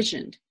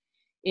envisioned.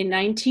 In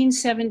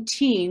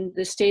 1917,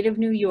 the state of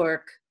New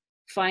York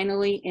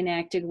finally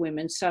enacted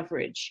women's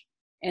suffrage,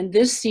 and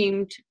this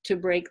seemed to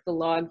break the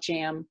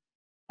logjam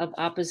of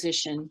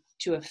opposition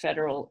to a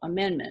federal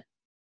amendment.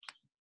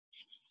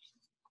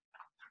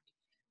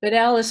 But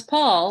Alice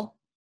Paul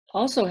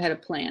also had a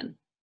plan.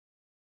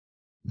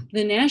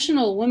 The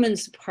National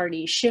Women's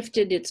Party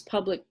shifted its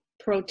public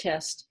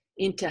protest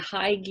into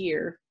high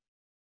gear,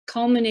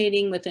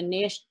 culminating with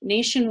a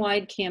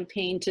nationwide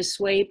campaign to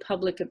sway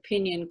public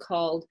opinion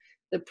called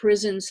the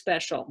Prison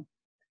Special.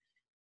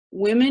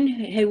 Women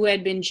who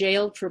had been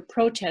jailed for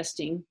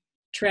protesting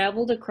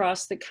traveled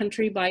across the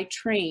country by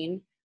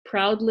train,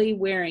 proudly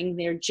wearing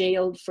their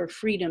Jailed for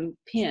Freedom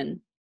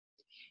pin,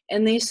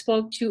 and they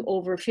spoke to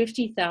over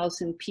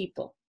 50,000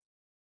 people.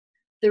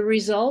 The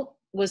result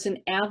was an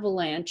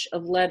avalanche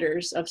of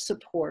letters of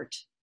support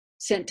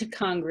sent to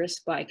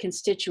Congress by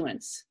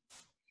constituents.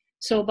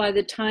 So by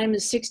the time the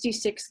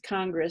 66th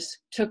Congress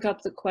took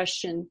up the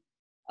question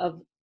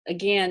of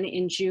again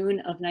in June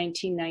of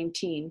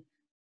 1919,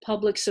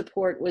 public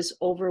support was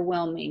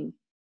overwhelming,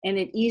 and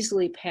it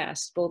easily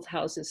passed both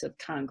houses of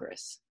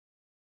Congress.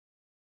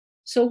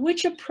 So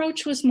which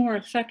approach was more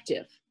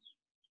effective?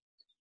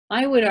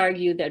 I would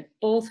argue that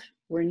both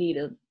were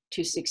needed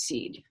to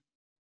succeed.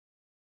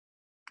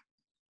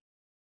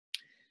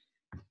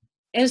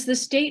 As the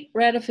state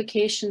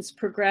ratifications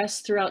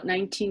progressed throughout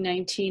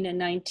 1919 and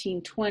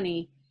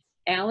 1920,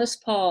 Alice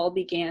Paul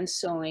began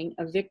sewing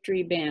a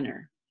victory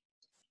banner.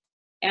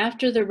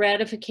 After the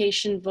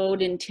ratification vote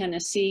in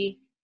Tennessee,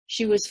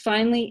 she was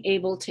finally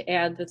able to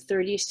add the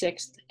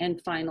 36th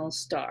and final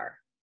star.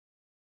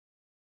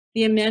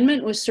 The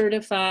amendment was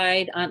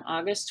certified on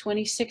August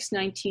 26,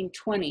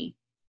 1920,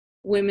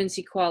 Women's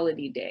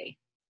Equality Day.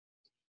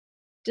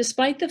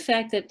 Despite the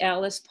fact that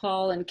Alice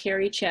Paul and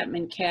Carrie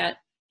Chapman Catt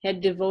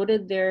had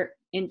devoted their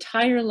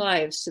entire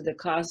lives to the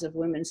cause of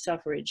women's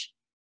suffrage,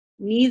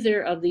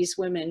 neither of these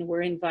women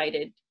were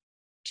invited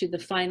to the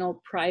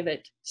final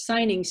private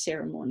signing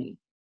ceremony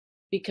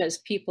because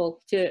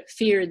people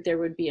feared there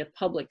would be a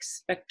public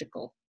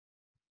spectacle.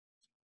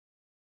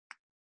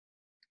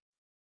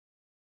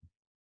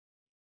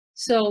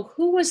 So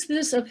who was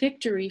this a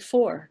victory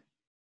for?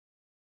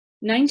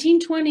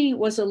 1920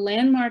 was a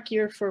landmark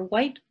year for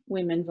white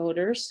women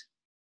voters,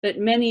 but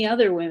many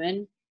other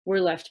women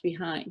were left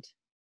behind.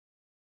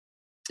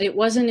 It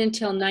wasn't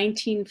until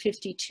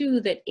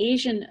 1952 that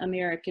Asian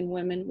American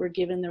women were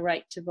given the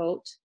right to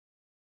vote.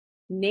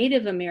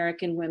 Native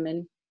American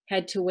women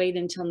had to wait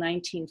until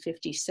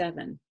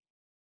 1957.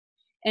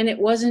 And it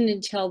wasn't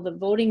until the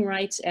Voting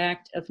Rights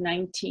Act of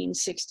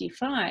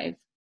 1965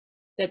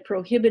 that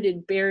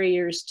prohibited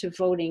barriers to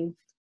voting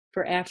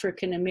for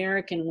African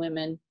American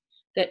women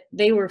that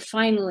they were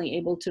finally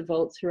able to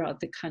vote throughout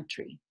the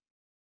country.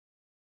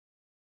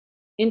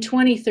 In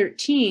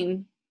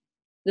 2013,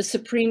 the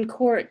Supreme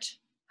Court,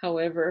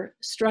 however,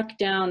 struck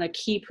down a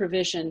key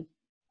provision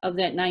of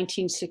that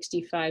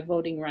 1965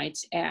 Voting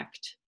Rights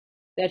Act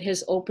that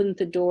has opened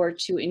the door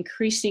to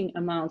increasing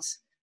amounts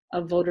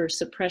of voter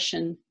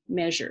suppression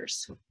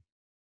measures.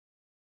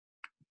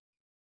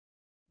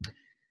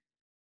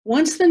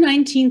 Once the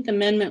 19th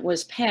Amendment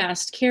was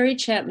passed, Carrie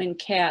Chapman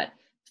Catt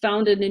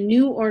founded a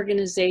new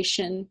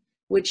organization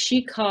which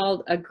she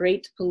called a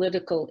great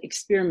political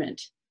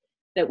experiment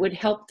that would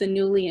help the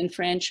newly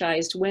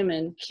enfranchised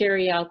women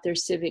carry out their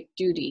civic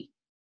duty.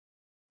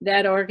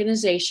 That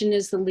organization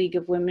is the League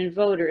of Women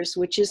Voters,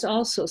 which is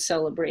also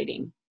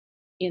celebrating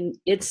in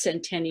its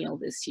centennial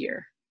this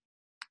year.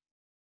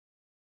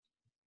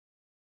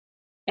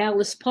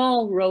 Alice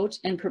Paul wrote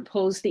and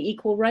proposed the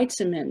Equal Rights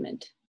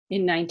Amendment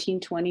in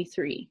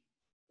 1923.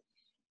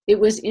 It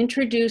was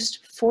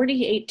introduced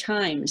 48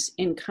 times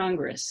in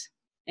Congress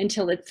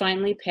until it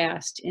finally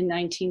passed in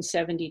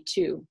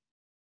 1972.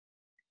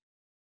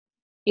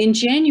 In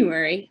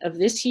January of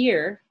this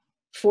year,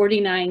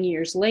 49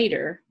 years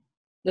later,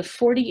 the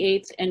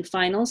 48th and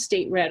final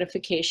state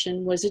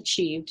ratification was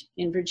achieved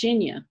in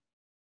Virginia.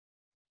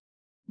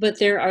 But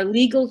there are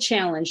legal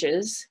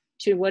challenges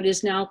to what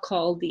is now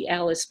called the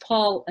Alice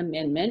Paul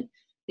Amendment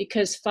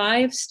because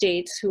 5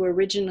 states who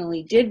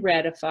originally did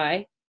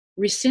ratify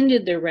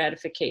rescinded their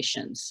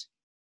ratifications.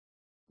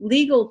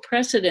 Legal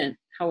precedent,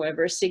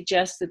 however,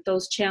 suggests that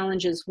those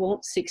challenges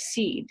won't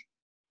succeed,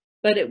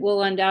 but it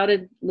will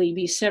undoubtedly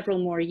be several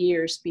more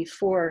years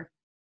before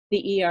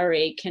the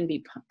ERA can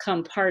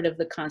become part of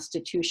the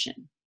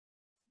Constitution.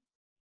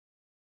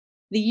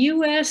 The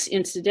US,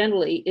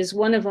 incidentally, is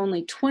one of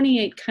only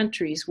 28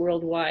 countries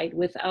worldwide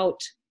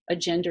without a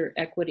gender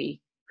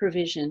equity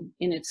provision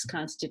in its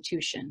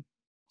Constitution.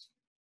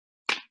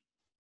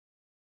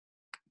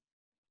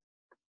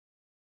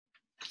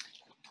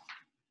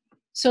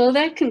 So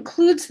that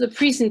concludes the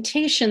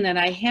presentation that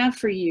I have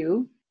for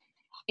you.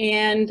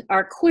 And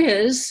our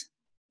quiz,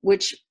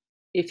 which,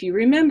 if you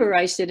remember,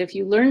 I said if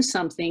you learned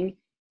something,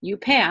 you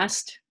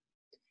passed.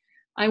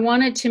 I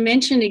wanted to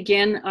mention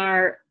again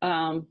our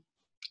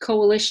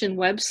coalition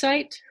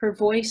website, Her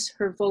Voice,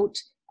 Her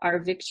Vote,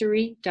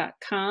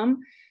 OurVictory.com,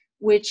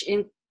 which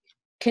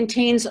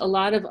contains a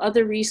lot of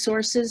other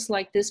resources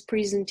like this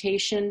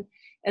presentation,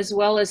 as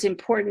well as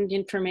important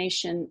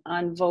information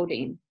on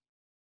voting.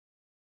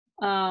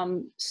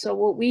 So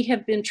what we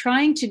have been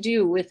trying to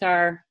do with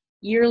our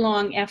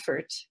year-long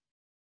effort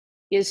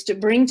is to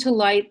bring to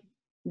light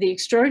the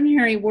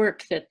extraordinary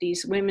work that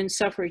these women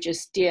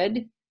suffragists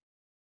did,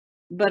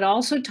 but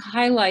also to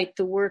highlight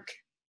the work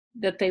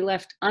that they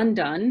left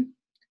undone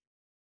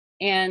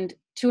and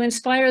to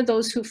inspire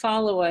those who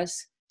follow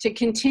us to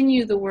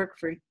continue the work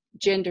for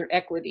gender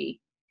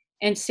equity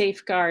and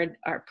safeguard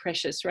our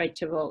precious right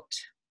to vote.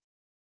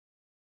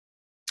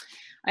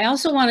 I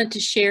also wanted to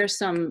share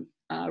some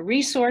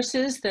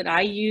resources that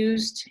I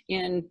used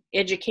in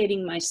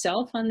educating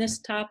myself on this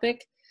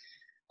topic.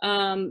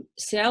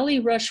 Sally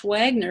Rush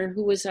Wagner,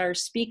 who was our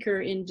speaker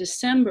in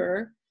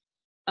December,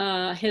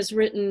 has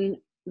written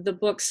the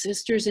book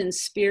Sisters in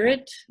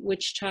Spirit,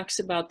 which talks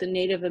about the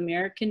Native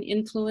American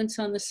influence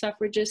on the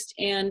suffragists,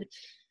 and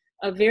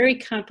a very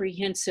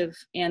comprehensive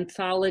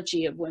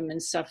anthology of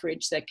women's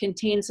suffrage that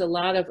contains a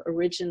lot of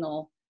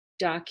original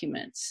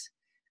documents.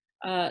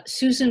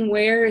 Susan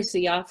Ware is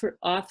the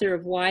author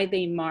of Why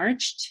They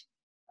Marched,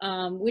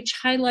 which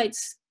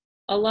highlights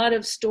a lot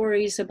of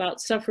stories about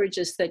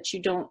suffragists that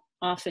you don't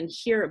often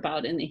hear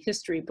about in the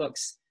history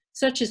books,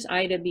 such as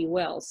Ida B.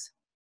 Wells.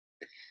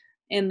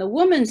 And The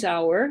Woman's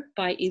Hour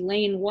by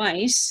Elaine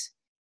Weiss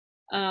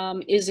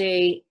is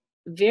a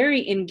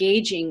very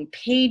engaging,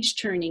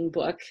 page-turning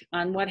book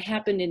on what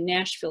happened in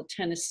Nashville,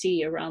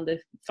 Tennessee around the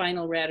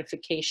final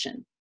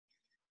ratification.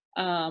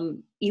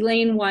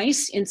 Elaine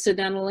Weiss,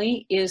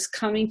 incidentally, is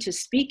coming to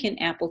speak in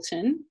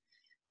Appleton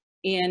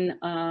in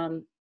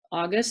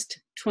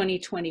August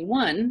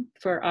 2021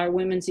 for our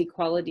Women's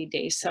Equality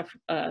Day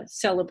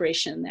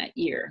celebration that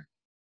year.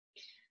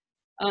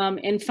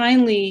 And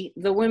finally,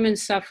 the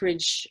women's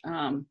suffrage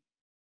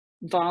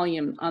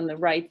volume on the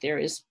right there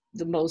is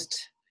the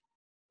most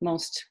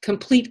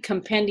complete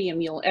compendium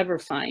you'll ever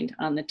find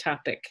on the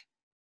topic.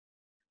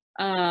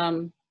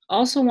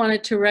 Also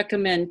wanted to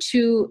recommend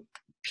 2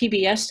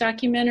 PBS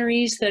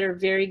documentaries that are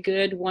very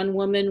good. One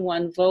Woman,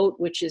 One Vote,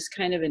 which is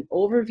kind of an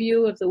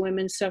overview of the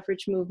women's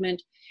suffrage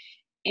movement,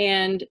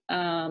 and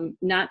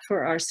Not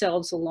for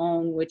Ourselves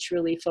Alone, which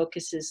really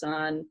focuses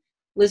on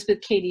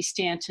Elizabeth Cady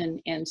Stanton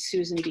and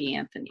Susan B.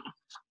 Anthony.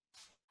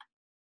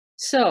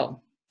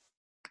 So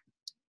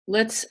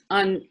let's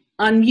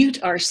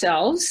unmute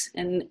ourselves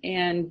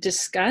and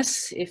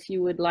discuss if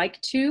you would like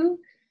to.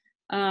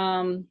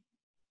 And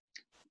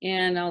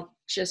I'll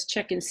just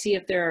check and see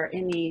if there are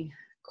any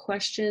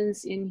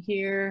questions in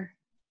here.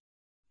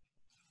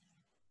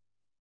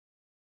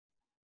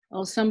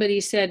 Oh, somebody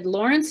said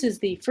Lawrence is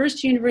the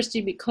first university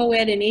to be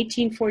co-ed in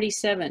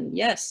 1847.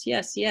 Yes,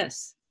 yes,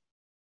 yes.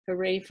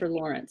 Hooray for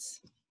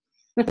Lawrence.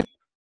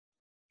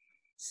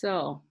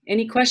 So,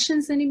 any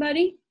questions,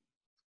 anybody?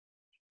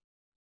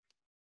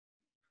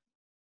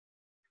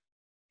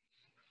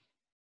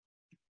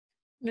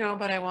 No,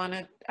 but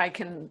I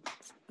can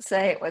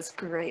say it was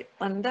great,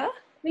 Linda.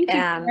 Thank you,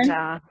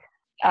 and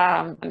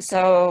I'm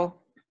so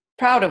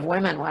proud of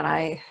women when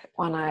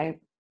I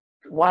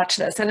watch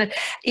this. And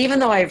even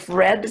though I've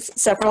read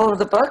several of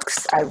the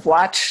books, I've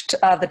watched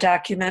the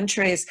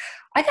documentaries,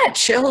 I got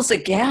chills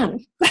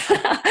again.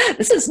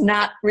 This is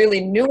not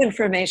really new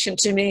information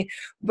to me,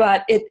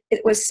 but it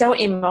was so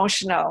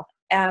emotional.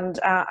 And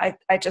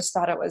I just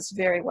thought it was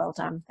very well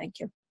done. Thank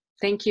you.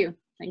 Thank you.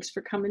 Thanks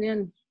for coming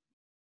in.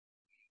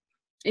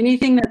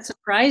 Anything that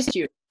surprised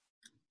you?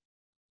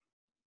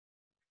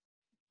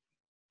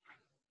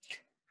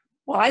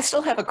 Well, I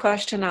still have a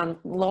question on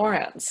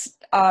Lawrence.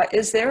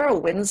 Is there a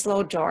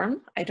Winslow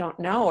dorm? I don't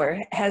know.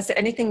 Or has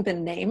anything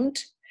been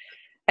named?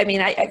 I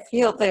mean, I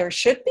feel there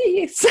should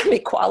be some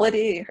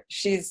equality.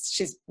 She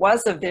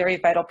was a very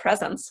vital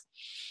presence.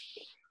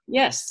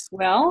 Yes.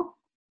 Well,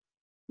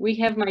 we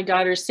have my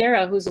daughter,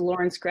 Sarah, who's a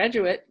Lawrence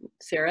graduate.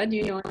 Sarah, do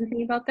you know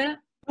anything about that?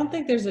 I don't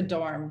think there's a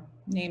dorm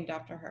named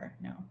after her,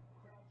 no.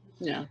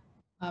 No.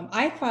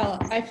 I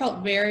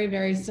felt very,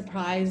 very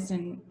surprised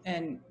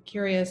and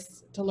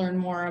curious to learn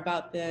more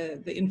about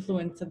the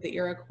influence of the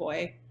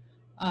Iroquois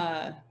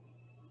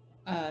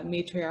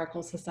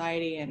matriarchal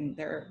society and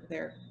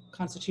their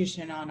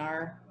constitution on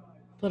our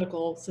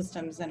political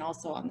systems and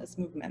also on this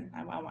movement.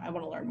 I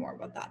want to learn more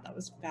about that. That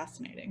was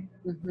fascinating.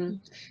 Mm-hmm.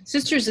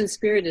 Sisters in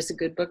Spirit is a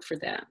good book for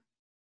that.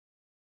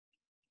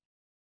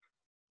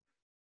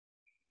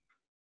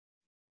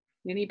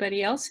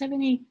 Anybody else have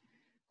any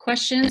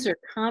questions or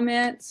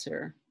comments?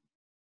 Or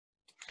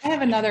I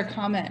have another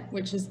comment,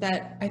 which is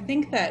that I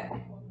think that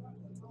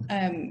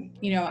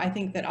I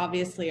think that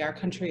obviously our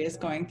country is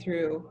going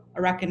through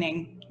a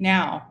reckoning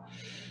now,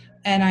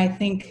 and I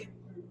think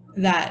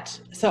that,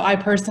 so I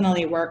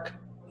personally work,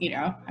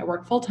 I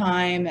work full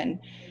time, and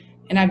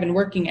I've been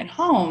working at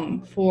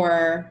home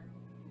for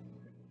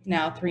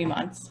now 3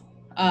 months,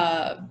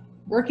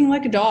 working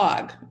like a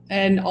dog,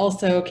 and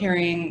also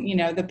carrying,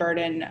 the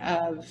burden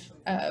of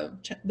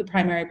the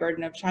primary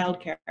burden of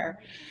childcare.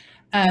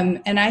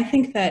 And I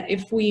think that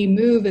if we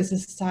move as a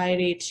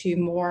society to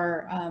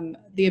more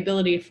the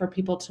ability for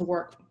people to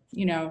work,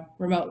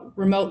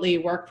 remotely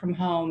work from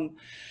home,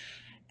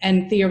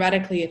 and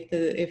theoretically,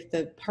 if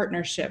the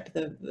partnership,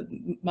 the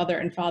mother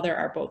and father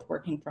are both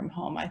working from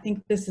home, I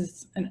think this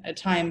is a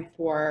time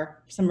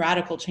for some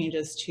radical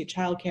changes to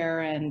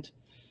childcare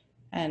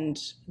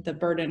and the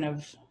burden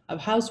of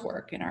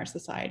housework in our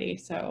society.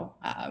 So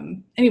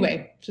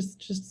anyway,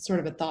 just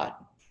sort of a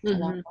thought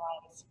along the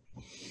lines.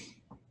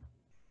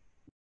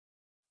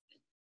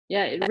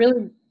 Yeah, it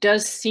really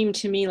does seem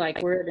to me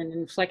like we're at an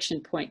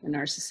inflection point in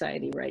our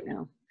society right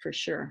now, for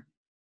sure.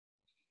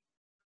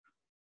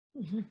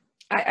 Mm-hmm.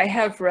 I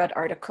have read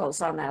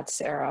articles on that,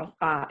 Sarah,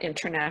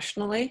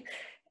 internationally.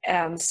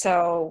 And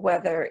so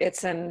whether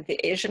it's in the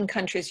Asian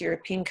countries,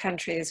 European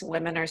countries,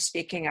 women are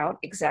speaking out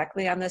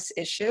exactly on this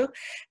issue.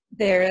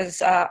 There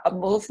is a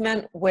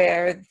movement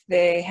where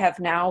they have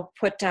now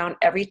put down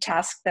every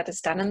task that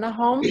is done in the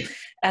home,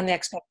 and the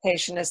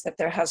expectation is that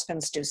their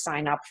husbands do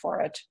sign up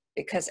for it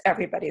because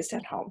everybody's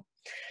at home.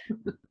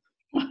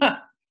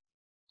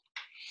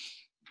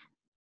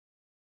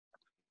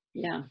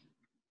 Yeah.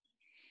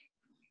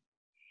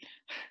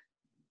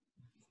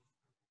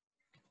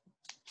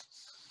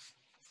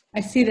 I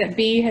see that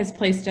B has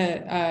placed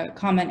a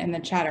comment in the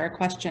chat, or a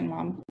question,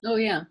 Mom. Oh,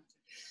 yeah.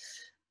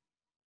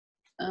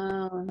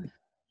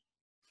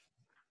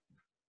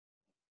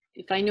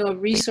 If I know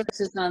of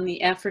resources on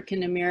the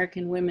African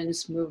American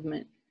women's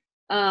movement.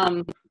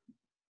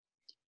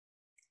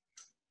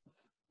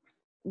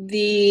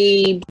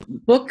 The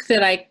book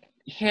that I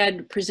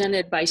had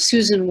presented by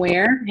Susan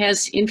Ware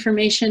has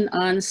information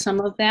on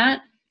some of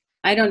that.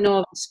 I don't know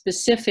of a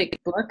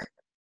specific book.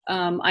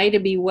 Ida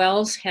B.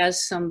 Wells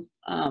has some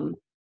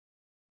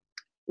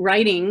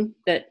writing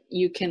that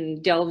you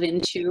can delve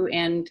into.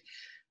 And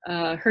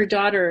her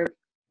daughter,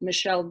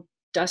 Michelle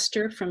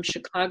Duster from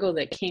Chicago,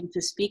 that came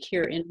to speak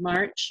here in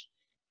March,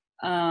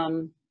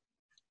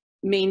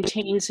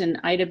 maintains an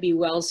Ida B.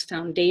 Wells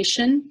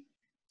Foundation.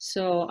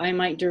 So I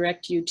might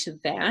direct you to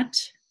that.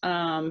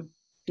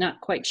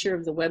 Not quite sure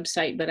of the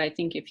website, but I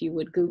think if you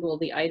would Google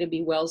the Ida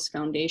B. Wells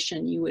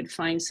Foundation, you would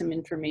find some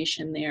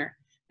information there.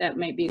 That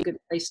might be a good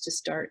place to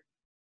start.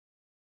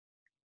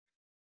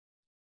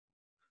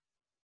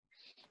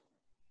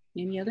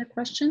 Any other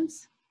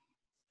questions?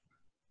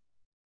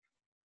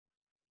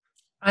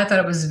 I thought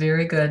it was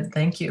very good.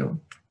 Thank you.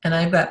 And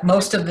I got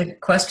most of the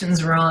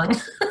questions wrong.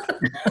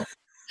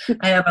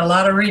 I have a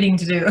lot of reading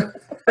to do.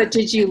 But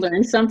did you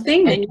learn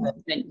something?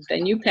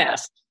 Then you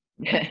passed.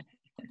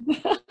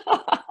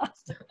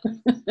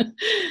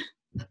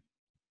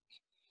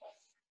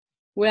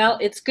 Well,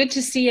 it's good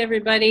to see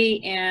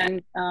everybody.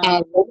 And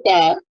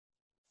Linda.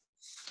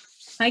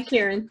 Hi,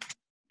 Karen.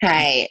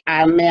 Hi.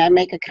 May I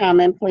make a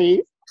comment,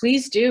 please?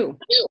 Please do.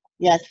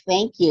 Yes,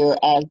 thank you.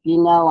 As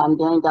you know, I'm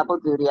doing double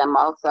duty. I'm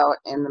also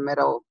in the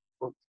middle,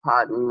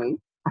 pardon me,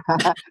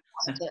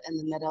 also in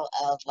the middle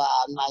of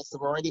my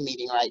sorority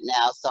meeting right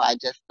now. So I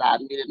just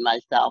muted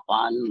myself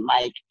on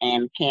mic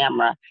and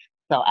camera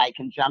so I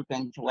can jump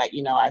in to let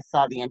you know I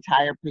saw the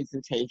entire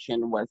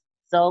presentation, was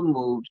so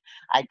moved.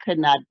 I could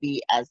not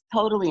be as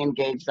totally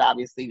engaged,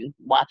 obviously,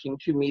 watching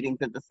two meetings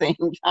at the same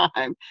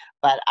time,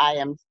 but I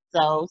am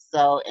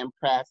so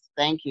impressed.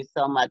 Thank you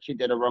so much. You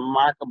did a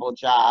remarkable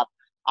job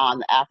on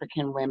the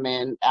African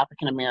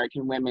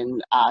American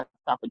women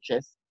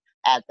suffragists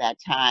at that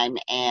time,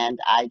 and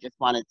I just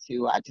wanted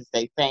to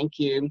say thank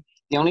you.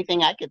 The only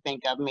thing I could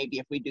think of, maybe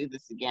if we do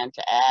this again,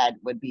 to add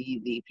would be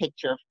the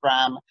picture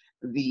from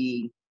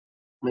the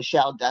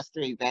Michelle Duster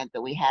event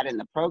that we had in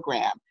the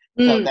program.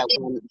 So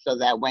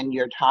that when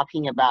you're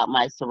talking about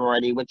my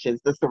sorority, which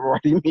is the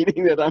sorority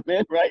meeting that I'm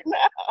in right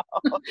now,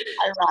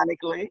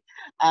 ironically,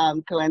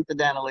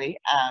 coincidentally,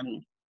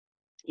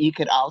 you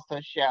could also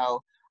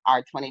show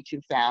our 22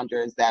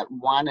 founders, that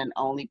one and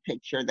only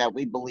picture that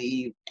we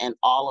believe in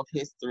all of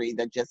history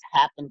that just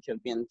happened to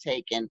have been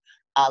taken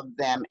of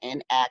them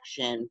in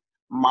action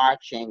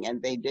marching.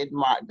 And they did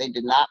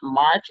not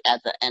march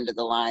at the end of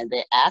the line.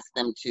 They asked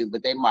them to,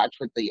 but they marched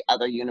with the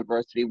other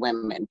university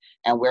women.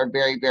 And we're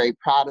very, very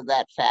proud of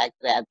that fact,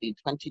 that the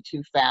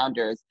 22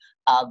 founders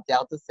of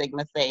Delta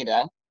Sigma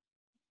Theta,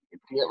 you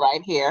see it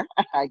right here,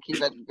 I keep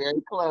it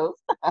very close,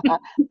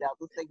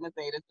 Delta Sigma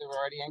Theta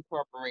Sorority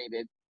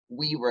Incorporated,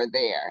 we were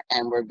there,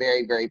 and we're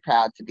very, very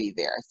proud to be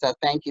there. So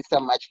thank you so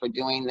much for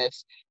doing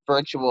this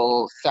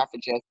virtual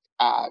suffragist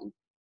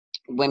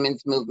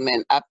women's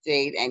movement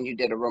update, and you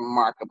did a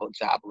remarkable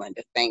job,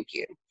 Linda. Thank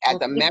you. As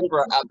a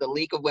member of the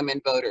League of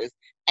Women Voters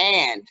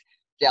and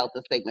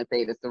Delta Sigma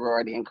Theta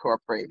Sorority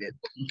Incorporated.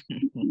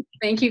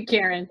 Thank you,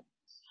 Karen.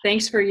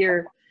 Thanks for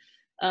your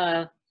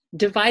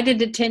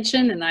divided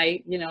attention, and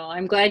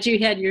I'm glad you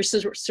had your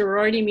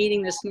sorority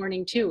meeting this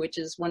morning too, which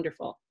is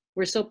wonderful.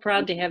 We're so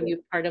proud to have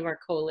you part of our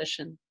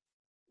coalition.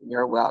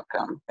 You're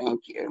welcome.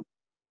 Thank you.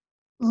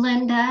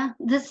 Linda,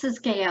 this is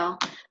Gail.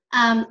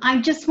 I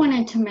just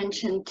wanted to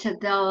mention to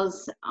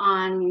those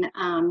on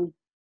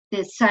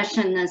this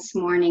session this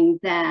morning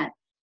that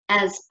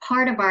as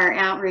part of our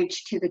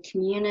outreach to the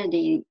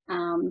community,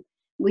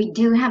 we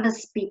do have a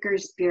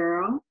speakers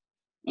bureau.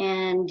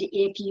 And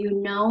if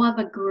you know of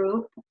a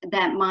group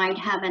that might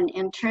have an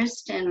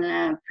interest in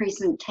a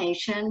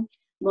presentation,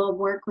 we'll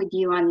work with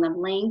you on the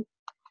link.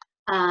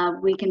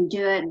 We can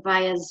do it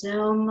via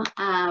Zoom.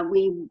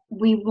 We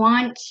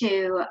want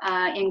to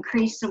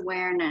increase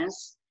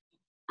awareness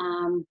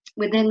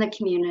within the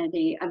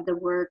community of the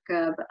work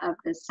of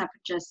the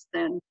suffragists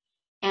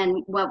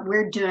and what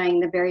we're doing,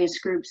 the various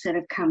groups that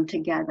have come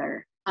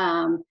together.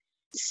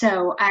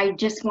 So I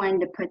just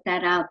wanted to put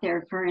that out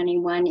there for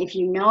anyone. If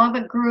you know of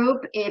a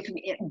group, if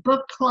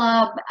book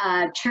club,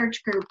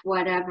 church group,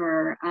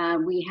 whatever,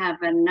 we have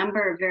a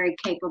number of very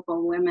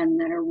capable women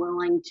that are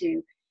willing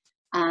to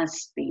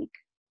speak.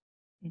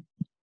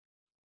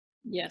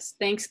 Yes,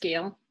 thanks,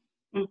 Gail.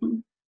 Mm-hmm.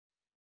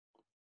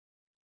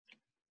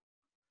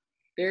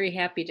 Very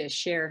happy to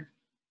share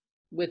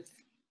with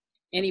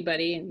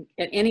anybody, and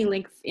at any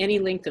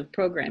length of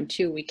program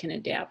too, we can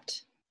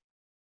adapt.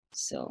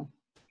 So,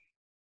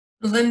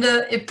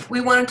 Linda, if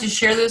we wanted to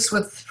share this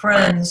with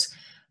friends,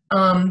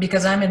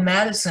 because I'm in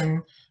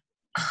Madison,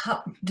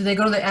 do they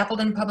go to the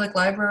Appleton Public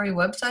Library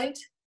website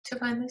to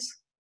find this?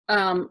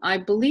 I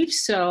believe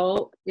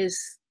so.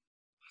 Is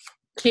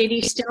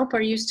Katie Stelp,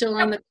 are you still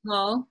on the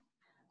call?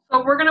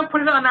 So we're going to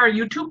put it on our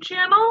YouTube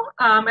channel,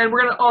 and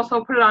we're going to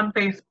also put it on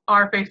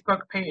our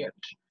Facebook page.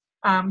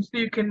 So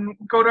you can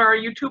go to our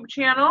YouTube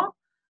channel.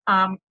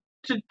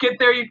 To get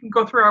there, you can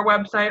go through our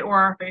website or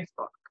our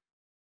Facebook.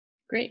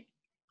 Great.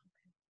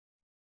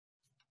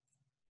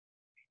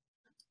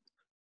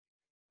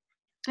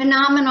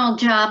 Phenomenal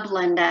job,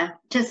 Linda.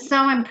 Just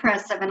so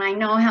impressive. And I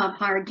know how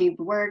hard you've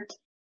worked,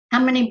 how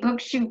many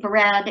books you've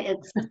read.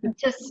 It's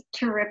just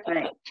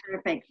terrific,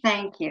 terrific.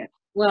 Thank you.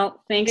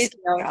 Well, thanks, Thank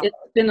you.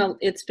 Gail.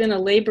 It's been a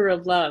labor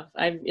of love.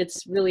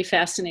 It's really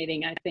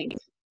fascinating, I think.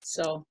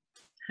 So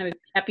I'm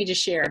happy to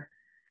share.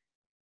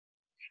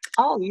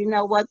 Oh, you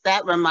know what?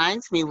 That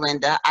reminds me,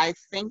 Linda. I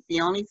think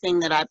the only thing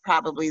that I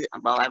probably,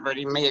 well, I've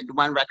already made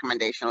one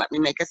recommendation. Let me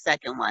make a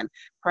second one.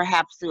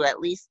 Perhaps to at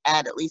least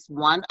add at least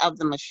one of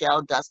the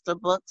Michelle Duster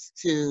books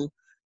to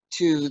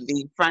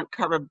the front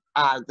cover,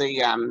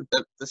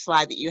 the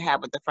slide that you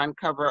have with the front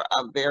cover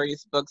of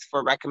various books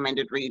for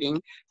recommended reading.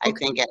 I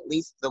think at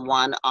least the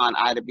one on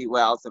Ida B.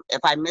 Wells. If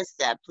I missed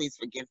that, please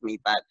forgive me,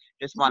 but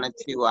just wanted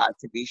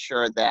to be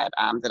sure that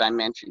that I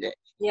mentioned it.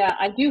 Yeah,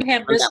 I do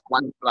have On that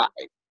one slide.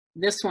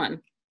 this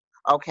one.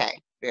 Okay,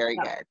 very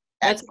good.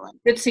 That's Excellent.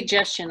 a good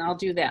suggestion. I'll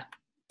do that.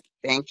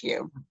 Thank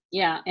you.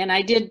 Yeah, and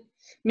I did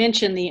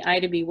mention the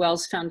Ida B.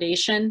 Wells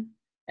Foundation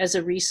as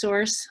a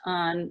resource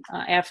on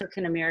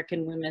African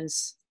American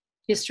women's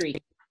history. Too.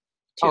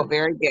 Oh,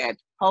 very good.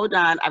 Hold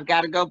on, I've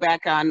got to go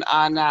back on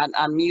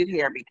mute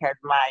here because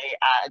my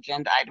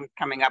agenda item is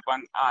coming up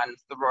on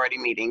sorority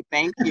meeting.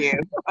 Thank you,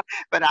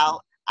 but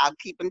I'll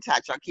keep in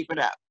touch. I'll keep it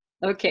up.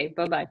 Okay,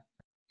 bye-bye.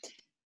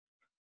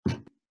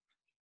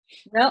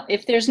 Well,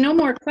 if there's no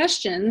more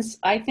questions,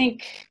 I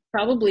think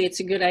probably it's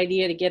a good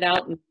idea to get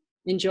out and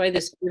enjoy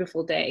this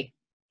beautiful day.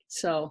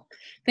 So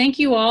thank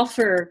you all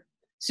for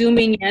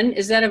Zooming in.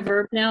 Is that a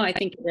verb now? I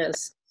think it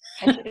is.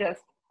 Yes.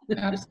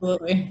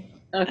 Absolutely.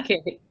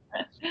 Okay,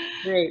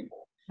 great.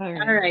 All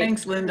right.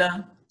 Thanks,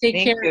 Linda. Take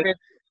Thank care. you.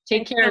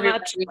 Take care, so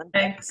much, everybody. Linda.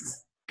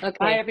 Thanks. Okay.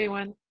 Bye,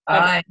 everyone.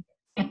 Bye.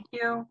 Thank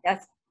you.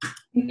 Yes.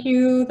 Thank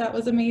you. That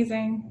was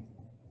amazing.